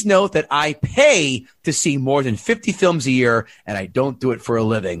 Please note that I pay to see more than 50 films a year, and I don't do it for a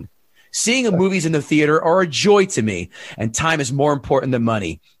living. Seeing movies in the theater are a joy to me, and time is more important than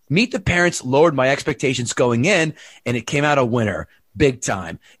money. Meet the Parents lowered my expectations going in, and it came out a winner, big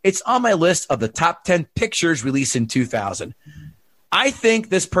time. It's on my list of the top 10 pictures released in 2000. I think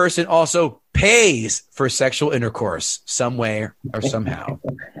this person also pays for sexual intercourse somewhere or somehow.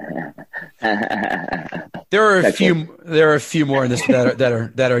 There are a few more in this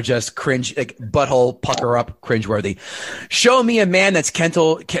that are just cringe, like butthole pucker up, cringeworthy. Show me a man that's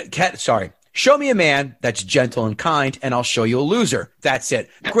Show me a man that's gentle and kind, and I'll show you a loser. That's it.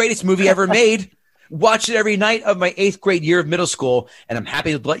 Greatest movie ever made. Watched it every night of my 8th grade year of middle school, and I'm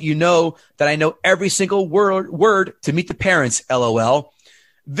happy to let you know that I know every single word to Meet the Parents, LOL.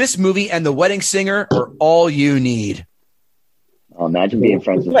 This movie and The Wedding Singer are all you need. Oh, imagine being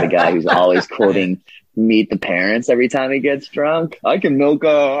friends with the guy who's always quoting Meet the Parents every time he gets drunk. I can milk,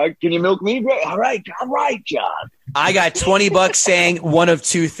 can you milk me? All right, John. I got $20 saying one of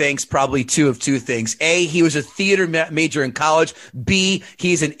two things, probably two of two things. A, he was a theater major in college. B,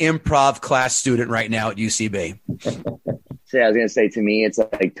 he's an improv class student right now at UCB. So I was going to say, to me, it's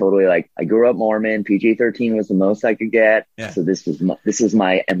like totally like, I grew up Mormon. PG-13 was the most I could get. Yeah. So this is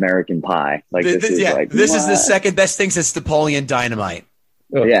my American Pie. Like this is the second best thing since Napoleon Dynamite.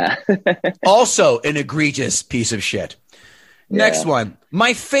 Yeah. Also an egregious piece of shit. Next one.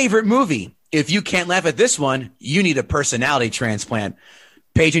 My favorite movie. If you can't laugh at this one, you need a personality transplant.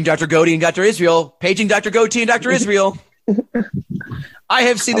 Paging Dr. Goatee and Dr. Israel. Paging Dr. Goatee and Dr. Israel. I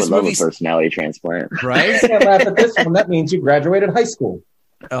have seen this movie. Personality transplant. Right? You can't laugh at this one. That means you graduated high school.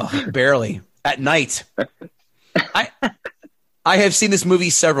 Oh, barely. At night. I have seen this movie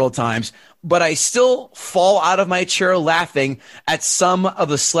several times, but I still fall out of my chair laughing at some of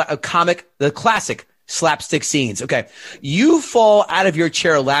the classic slapstick scenes. Okay. You fall out of your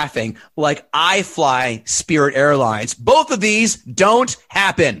chair laughing like I fly Spirit Airlines. Both of these don't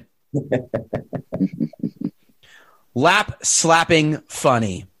happen. Lap slapping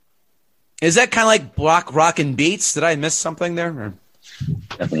funny. Is that kind of like block rockin' beats? Did I miss something there? Or?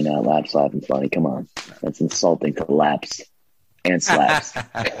 Definitely not lap slapping funny. Come on. That's insulting to laps and slaps.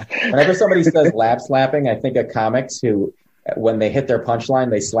 Whenever somebody says lap slapping, I think of comics who, when they hit their punchline,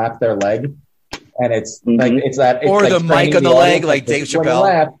 they slap their leg. And it's like, it's that. It's or like the mic on the leg, like Dave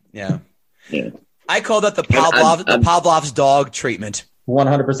Chappelle. Yeah. I call that the Pavlov's dog treatment.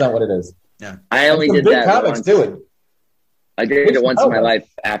 100% what it is. Yeah. I only did good that. Comics once. do it. I did it once in my life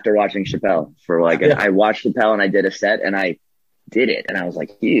after watching Chappelle for like, I watched Chappelle and I did a set and I did it. And I was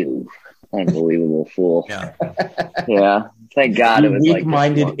like, you unbelievable fool. Yeah. Yeah. Thank God it was like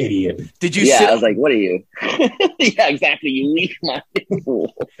weak-minded idiot. Did you sit? I was like, what are you? Yeah, exactly. You weak-minded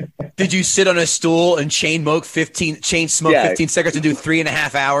fool. Did you sit on a stool and chain smoke 15 seconds and do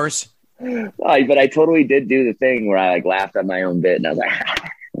 3.5 hours? But I totally did do the thing where I like laughed at my own bit and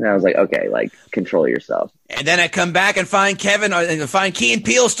I was like, okay, like control yourself. And then I come back and find Key and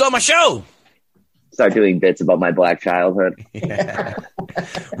Peele stole my show. Start doing bits about my black childhood. Yeah.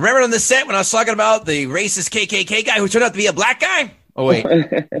 Remember on the set when I was talking about the racist KKK guy who turned out to be a black guy? Oh, wait.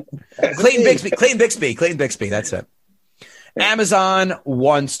 Clayton Bixby. That's it. Amazon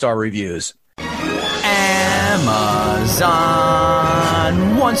 1-star reviews. Amazon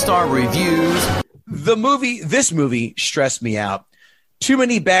 1-star reviews. This movie stressed me out. Too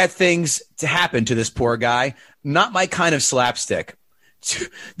many bad things to happen to this poor guy. Not my kind of slapstick.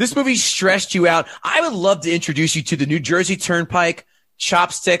 This movie stressed you out. I would love to introduce you to the New Jersey Turnpike,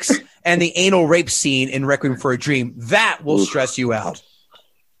 chopsticks, and the anal rape scene in Requiem for a Dream. That will stress you out.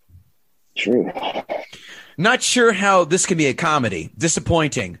 True. Not sure how this can be a comedy.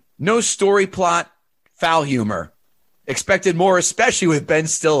 Disappointing. No story plot. Foul humor. Expected more, especially with Ben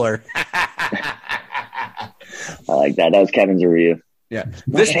Stiller. I like that. That was Kevin's review. Yeah.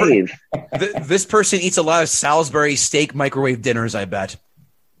 This person eats a lot of Salisbury steak microwave dinners, I bet.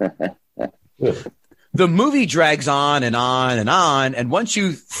 The movie drags on and on and on, and once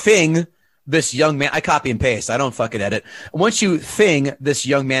you thing this young man, I copy and paste, I don't fucking edit. Once you thing this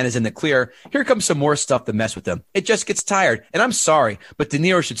young man is in the clear, here comes some more stuff to mess with him. It just gets tired, and I'm sorry, but De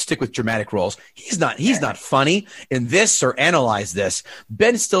Niro should stick with dramatic roles. He's not funny in this or Analyze This.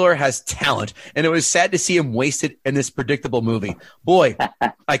 Ben Stiller has talent, and it was sad to see him wasted in this predictable movie. Boy,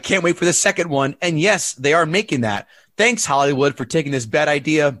 I can't wait for the second one, and yes, they are making that. Thanks, Hollywood, for taking this bad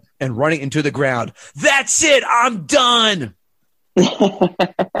idea and running into the ground. That's it. I'm done. All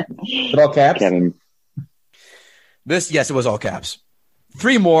caps? Kevin. Yes, it was all caps.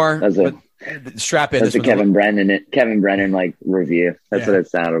 3 more. But strap in. That's a Kevin Brennan like review. That's what it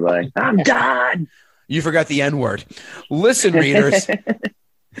sounded like. I'm done. You forgot the N-word. Listen, readers.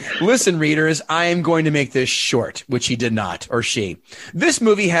 Listen, readers, I am going to make this short, which he did not, or she. This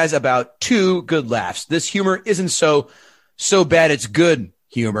movie has about 2 good laughs. This humor isn't so bad it's good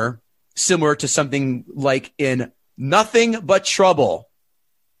humor, similar to something like in Nothing But Trouble.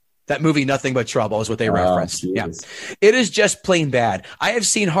 That movie, Nothing But Trouble, is what they referenced. Geez. Yeah, it is just plain bad. I have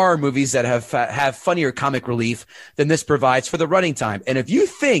seen horror movies that have funnier comic relief than this provides for the running time. And if you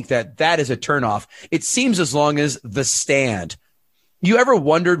think that is a turnoff, it seems as long as The Stand. You ever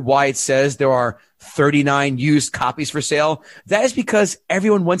wondered why it says there are 39 used copies for sale? That is because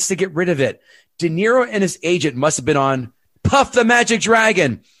everyone wants to get rid of it. De Niro and his agent must have been on Puff the Magic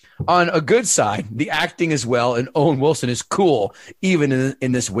Dragon. On a good side, the acting as well, and Owen Wilson is cool, even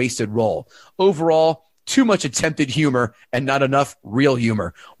in this wasted role. Overall, too much attempted humor and not enough real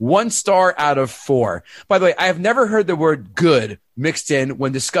humor. 1 star out of 4. By the way, I have never heard the word good mixed in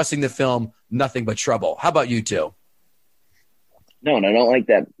when discussing the film Nothing But Trouble. How about you two? No, and I don't like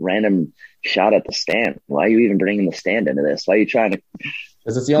that random shot at The Stand. Why are you even bringing The Stand into this? Why are you trying to?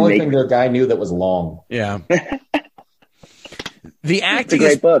 Because it's the only thing the guy knew that was long. Yeah. The acting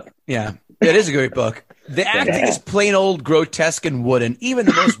it's a great book. Yeah, it is a great book. The acting is plain old grotesque and wooden. Even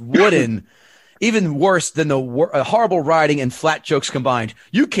the most wooden, even worse than the horrible writing and flat jokes combined.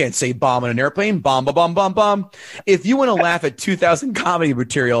 You can't say bomb on an airplane. Bomb, bomb, bomb, bomb. If you want to laugh at 2000 comedy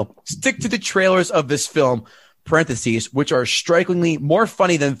material, stick to the trailers of this film. Parentheses, which are strikingly more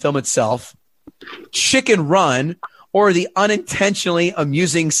funny than the film itself, Chicken Run, or the unintentionally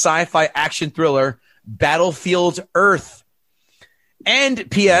amusing sci-fi action thriller Battlefield Earth.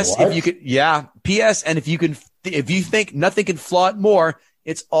 And P.S. What? If you could, P.S. And if you think nothing can flaw it more,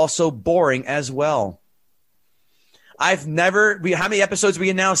 it's also boring as well. How many episodes are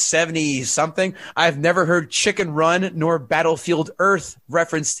we in now? 70 something. I've never heard Chicken Run nor Battlefield Earth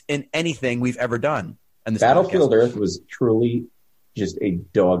referenced in anything we've ever done. And Battlefield Earth was truly just a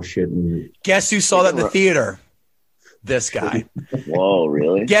dog shit movie. Guess who saw that in the theater? This guy. Whoa,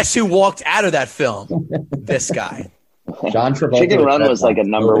 really? Guess who walked out of that film? This guy. John Travolta. Chicken Run was like a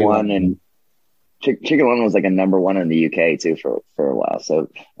number one, and Chicken Run was like a number one in the UK too for a while. So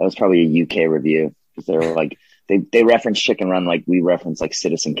that was probably a UK review because they were like they referenced Chicken Run like we reference like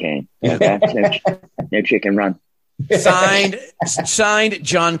Citizen Kane. Okay? no Chicken Run. Signed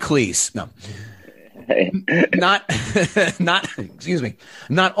John Cleese. No. Excuse me.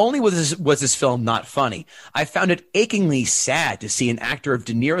 Not only was this film not funny, I found it achingly sad to see an actor of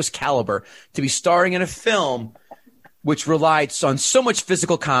De Niro's caliber to be starring in a film which relied on so much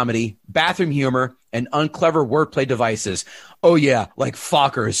physical comedy, bathroom humor, and unclever wordplay devices. Oh yeah, like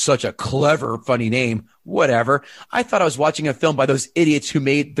Fokker is such a clever, funny name. Whatever. I thought I was watching a film by those idiots who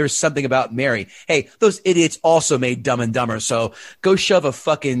made There's Something About Mary. Hey, those idiots also made Dumb and Dumber, so go shove a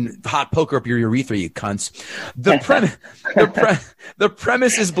fucking hot poker up your urethra, you cunts. The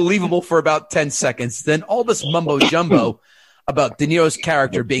premise is believable for about 10 seconds. Then all this mumbo jumbo about De Niro's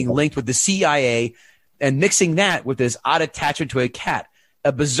character being linked with the CIA and mixing that with his odd attachment to a cat,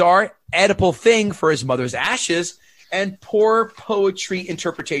 a bizarre Oedipal thing for his mother's ashes, and poor poetry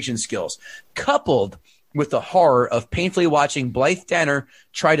interpretation skills, coupled with the horror of painfully watching Blythe Danner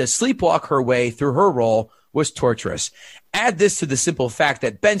try to sleepwalk her way through her role, was torturous. Add this to the simple fact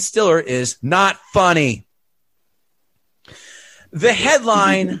that Ben Stiller is not funny. The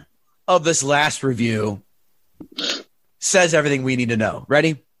headline of this last review says everything we need to know.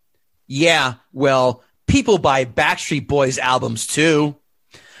 Ready? Yeah, well, people buy Backstreet Boys albums too.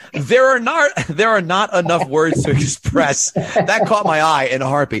 There are not enough words to express. That caught my eye in a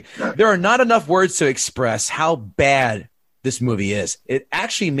heartbeat. There are not enough words to express how bad this movie is. It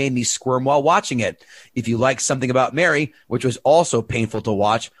actually made me squirm while watching it. If you like Something About Mary, which was also painful to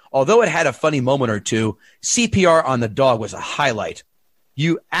watch, although it had a funny moment or two, CPR on the Dog was a highlight.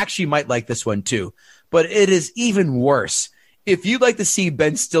 You actually might like this one too, but it is even worse. If you'd like to see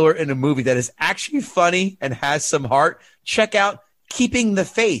Ben Stiller in a movie that is actually funny and has some heart, check out Keeping the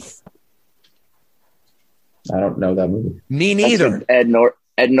Faith. I don't know that movie. Me neither.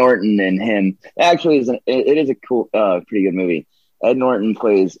 Ed Norton and him actually it is a cool, pretty good movie. Ed Norton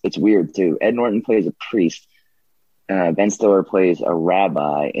plays, it's weird too. Ed Norton plays a priest. Ben Stiller plays a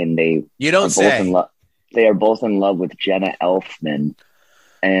rabbi, and they are both in love with Jenna Elfman.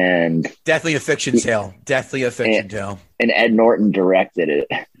 And definitely a fiction tale. And Ed Norton directed it.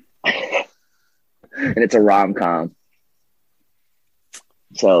 And it's a rom-com.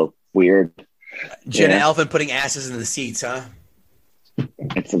 So weird. Jenna Elfman putting asses in the seats, huh?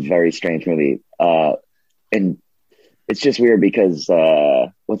 It's a very strange movie. And it's just weird because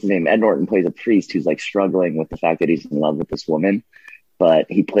what's his name? Ed Norton plays a priest who's like struggling with the fact that he's in love with this woman, but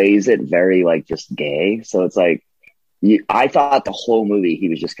he plays it very like just gay. So it's like, I thought the whole movie he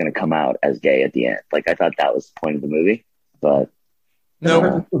was just going to come out as gay at the end. Like I thought that was the point of the movie, but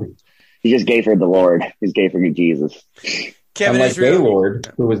no, he's just gay for the Lord. He's gay for Jesus. Kevin Israel,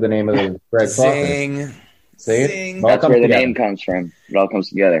 Gaylord, who was the name of the Greg Sing. That's where the name comes from. It all comes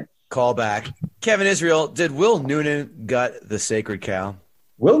together. Call back. Kevin Israel, did Will Noonan gut the sacred cow?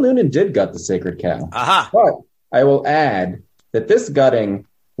 Will Noonan did gut the sacred cow. Aha. But I will add that this gutting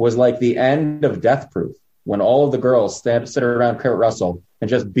was like the end of Death Proof, when all of the girls sit around Kurt Russell and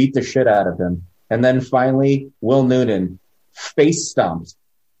just beat the shit out of him. And then finally, Will Noonan face stomped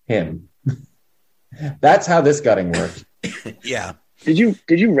him. That's how this gutting worked. Yeah. Did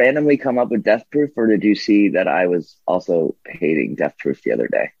you randomly come up with Death Proof, or did you see that I was also hating Death Proof the other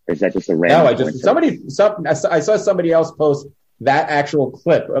day? Or is that just a random? No, I saw somebody else post that actual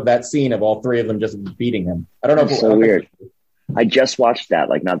clip of that scene of all three of them just beating him. I don't know. It's so weird. I just watched that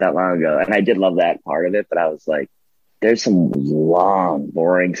like not that long ago, and I did love that part of it. But I was like, "There's some long,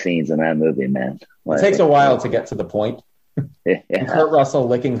 boring scenes in that movie, man." It takes a while to get to the point. Yeah. And Kurt Russell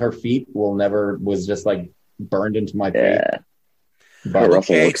licking her feet was just like burned into my face. Yeah. But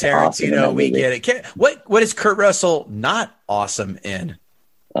okay, Tarantino, we get it. What is Kurt Russell not awesome in?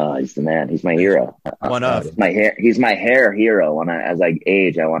 He's the man. He's my hero. He's my hair hero. As I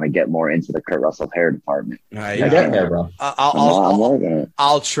age, I want to get more into the Kurt Russell hair department. Bro.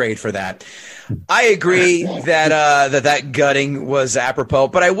 I'll trade for that. I agree that gutting was apropos,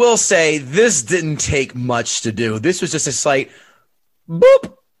 but I will say this didn't take much to do. This was just a slight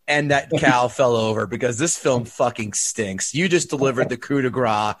boop, and that cow fell over, because this film fucking stinks. You just delivered the coup de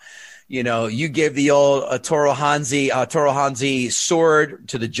grace. You know, you gave the old Toro Hanzi sword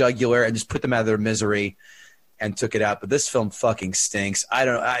to the jugular and just put them out of their misery and took it out. But this film fucking stinks.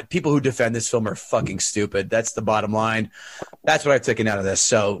 People who defend this film are fucking stupid. That's the bottom line. That's what I've taken out of this.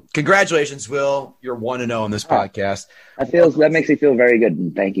 So congratulations, Will. You're 1-0 on this podcast. That makes me feel very good.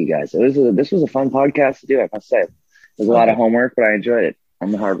 And thank you guys. This was a fun podcast to do, I must say. It was a lot of homework, but I enjoyed it.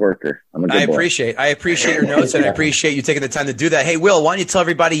 I'm a hard worker. I appreciate your notes, and I appreciate you taking the time to do that. Hey, Will, why don't you tell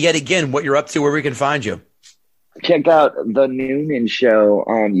everybody yet again what you're up to, where we can find you? Check out The Noonan Show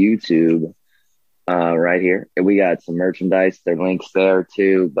on YouTube right here. We got some merchandise. There are links there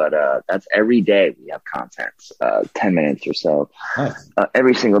too, but that's every day we have content, 10 minutes or so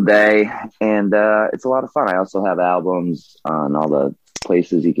every single day, and it's a lot of fun. I also have albums on all the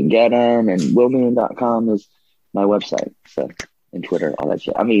places you can get them, and willnoonan.com is my website. So. And Twitter, all that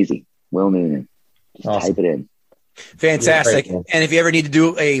shit. I'm easy. Will Noonan. Just type it in. Fantastic. And if you ever need to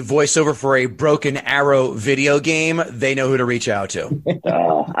do a voiceover for a Broken Arrow video game, they know who to reach out to.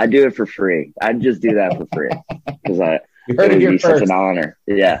 I do it for free. I'd just do that for free because it would be such an honor.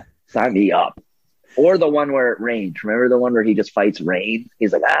 Yeah. Sign me up. Or the one where it rained. Remember the one where he just fights rain?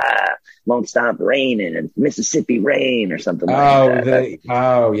 He's like, won't stop raining and Mississippi rain or something like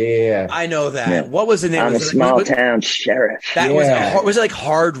that. Yeah. I know that. Yeah. What was the name? I'm a small town sheriff. That was it like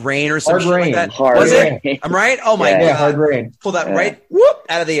Hard Rain or something like that? Hard was Rain. it? I'm right? Oh my God. Yeah, Hard Rain. Pull that right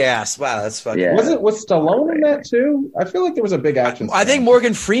out of the ass. Wow, that's fucking. Yeah. Was Stallone in that too? I feel like there was a big action. I think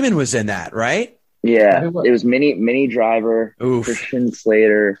Morgan Freeman was in that, right? Yeah. It was Mini Driver, Oof. Christian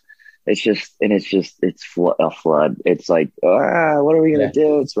Slater. It's a flood. It's like, what are we going to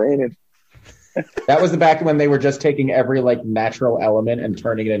do? It's raining. That was the back when they were just taking every like natural element and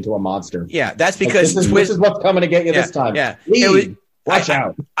turning it into a monster. Yeah, that's because this is what's coming to get you this time. Yeah, watch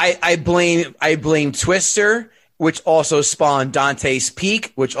out. I blame Twister, which also spawned Dante's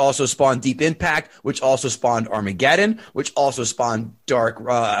Peak, which also spawned Deep Impact, which also spawned Armageddon, which also spawned Dark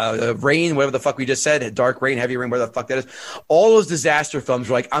Rain, whatever the fuck we just said, Dark Rain, Heavy Rain, whatever the fuck that is. All those disaster films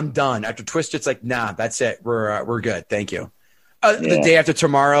were like, I'm done. After Twister, it's like, nah, that's it. We're good. Thank you. The Day After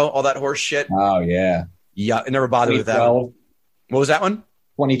Tomorrow, all that horse shit. Oh, yeah. Yeah, I never bothered with that one. What was that one?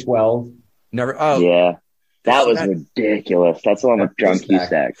 2012. Never. Oh, yeah. That was ridiculous. That's the one with John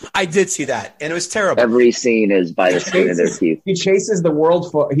Cusack. I did see that, and it was terrible. Every scene is by the skin of their teeth. He chases the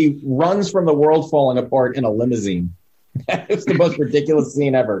world. He runs from the world falling apart in a limousine. It's the most ridiculous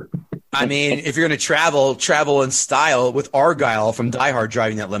scene ever. I mean, if you're going to travel in style with Argyle from Die Hard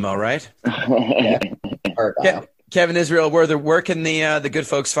driving that limo, right? Kevin Israel, where can the good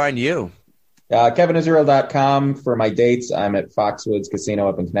folks find you? KevinIsrael.com for my dates. I'm at Foxwoods Casino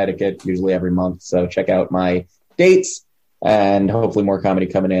up in Connecticut, usually every month. So check out my dates and hopefully more comedy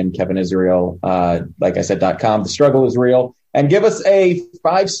coming in. Kevin Israel, like I said, .com. The struggle is real. And give us a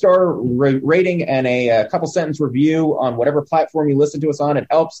 5-star rating and a couple sentence review on whatever platform you listen to us on. It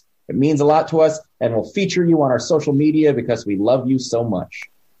helps. It means a lot to us. And we'll feature you on our social media because we love you so much.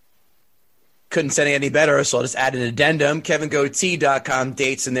 Couldn't say it any better, so I'll just add an addendum. KevinGoatee.com,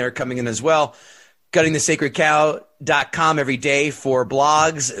 dates in there coming in as well. GuttingTheSacredCow.com every day for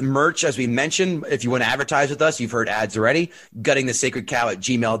blogs, merch, as we mentioned. If you want to advertise with us, you've heard ads already.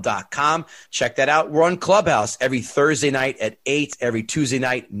 GuttingTheSacredCow@gmail.com. Check that out. We're on Clubhouse every Thursday night at 8, every Tuesday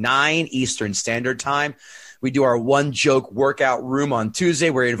night, 9 Eastern Standard Time. We do our one joke workout room on Tuesday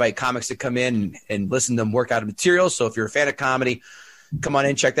where we invite comics to come in and listen to them work out material. So if you're a fan of comedy, come on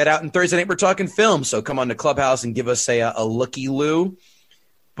in, check that out. And Thursday night, we're talking film. So come on to Clubhouse and give us a looky-loo.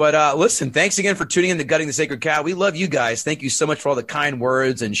 But listen, thanks again for tuning in to Gutting the Sacred Cow. We love you guys. Thank you so much for all the kind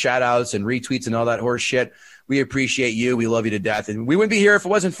words and shout-outs and retweets and all that horse shit. We appreciate you. We love you to death. And we wouldn't be here if it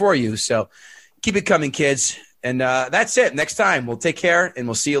wasn't for you. So keep it coming, kids. And that's it. Next time, we'll take care, and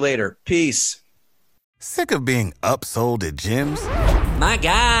we'll see you later. Peace. Sick of being upsold at gyms? My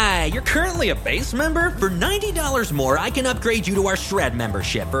guy, you're currently a base member? For $90 more, I can upgrade you to our Shred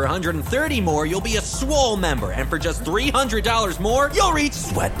membership. For $130 more, you'll be a Swole member. And for just $300 more, you'll reach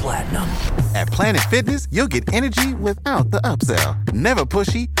Sweat Platinum. At Planet Fitness, you'll get energy without the upsell. Never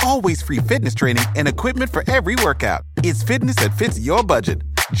pushy, always free fitness training and equipment for every workout. It's fitness that fits your budget.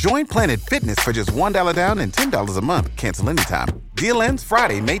 Join Planet Fitness for just $1 down and $10 a month. Cancel anytime. Deal ends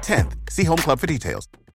Friday, May 10th. See Home Club for details.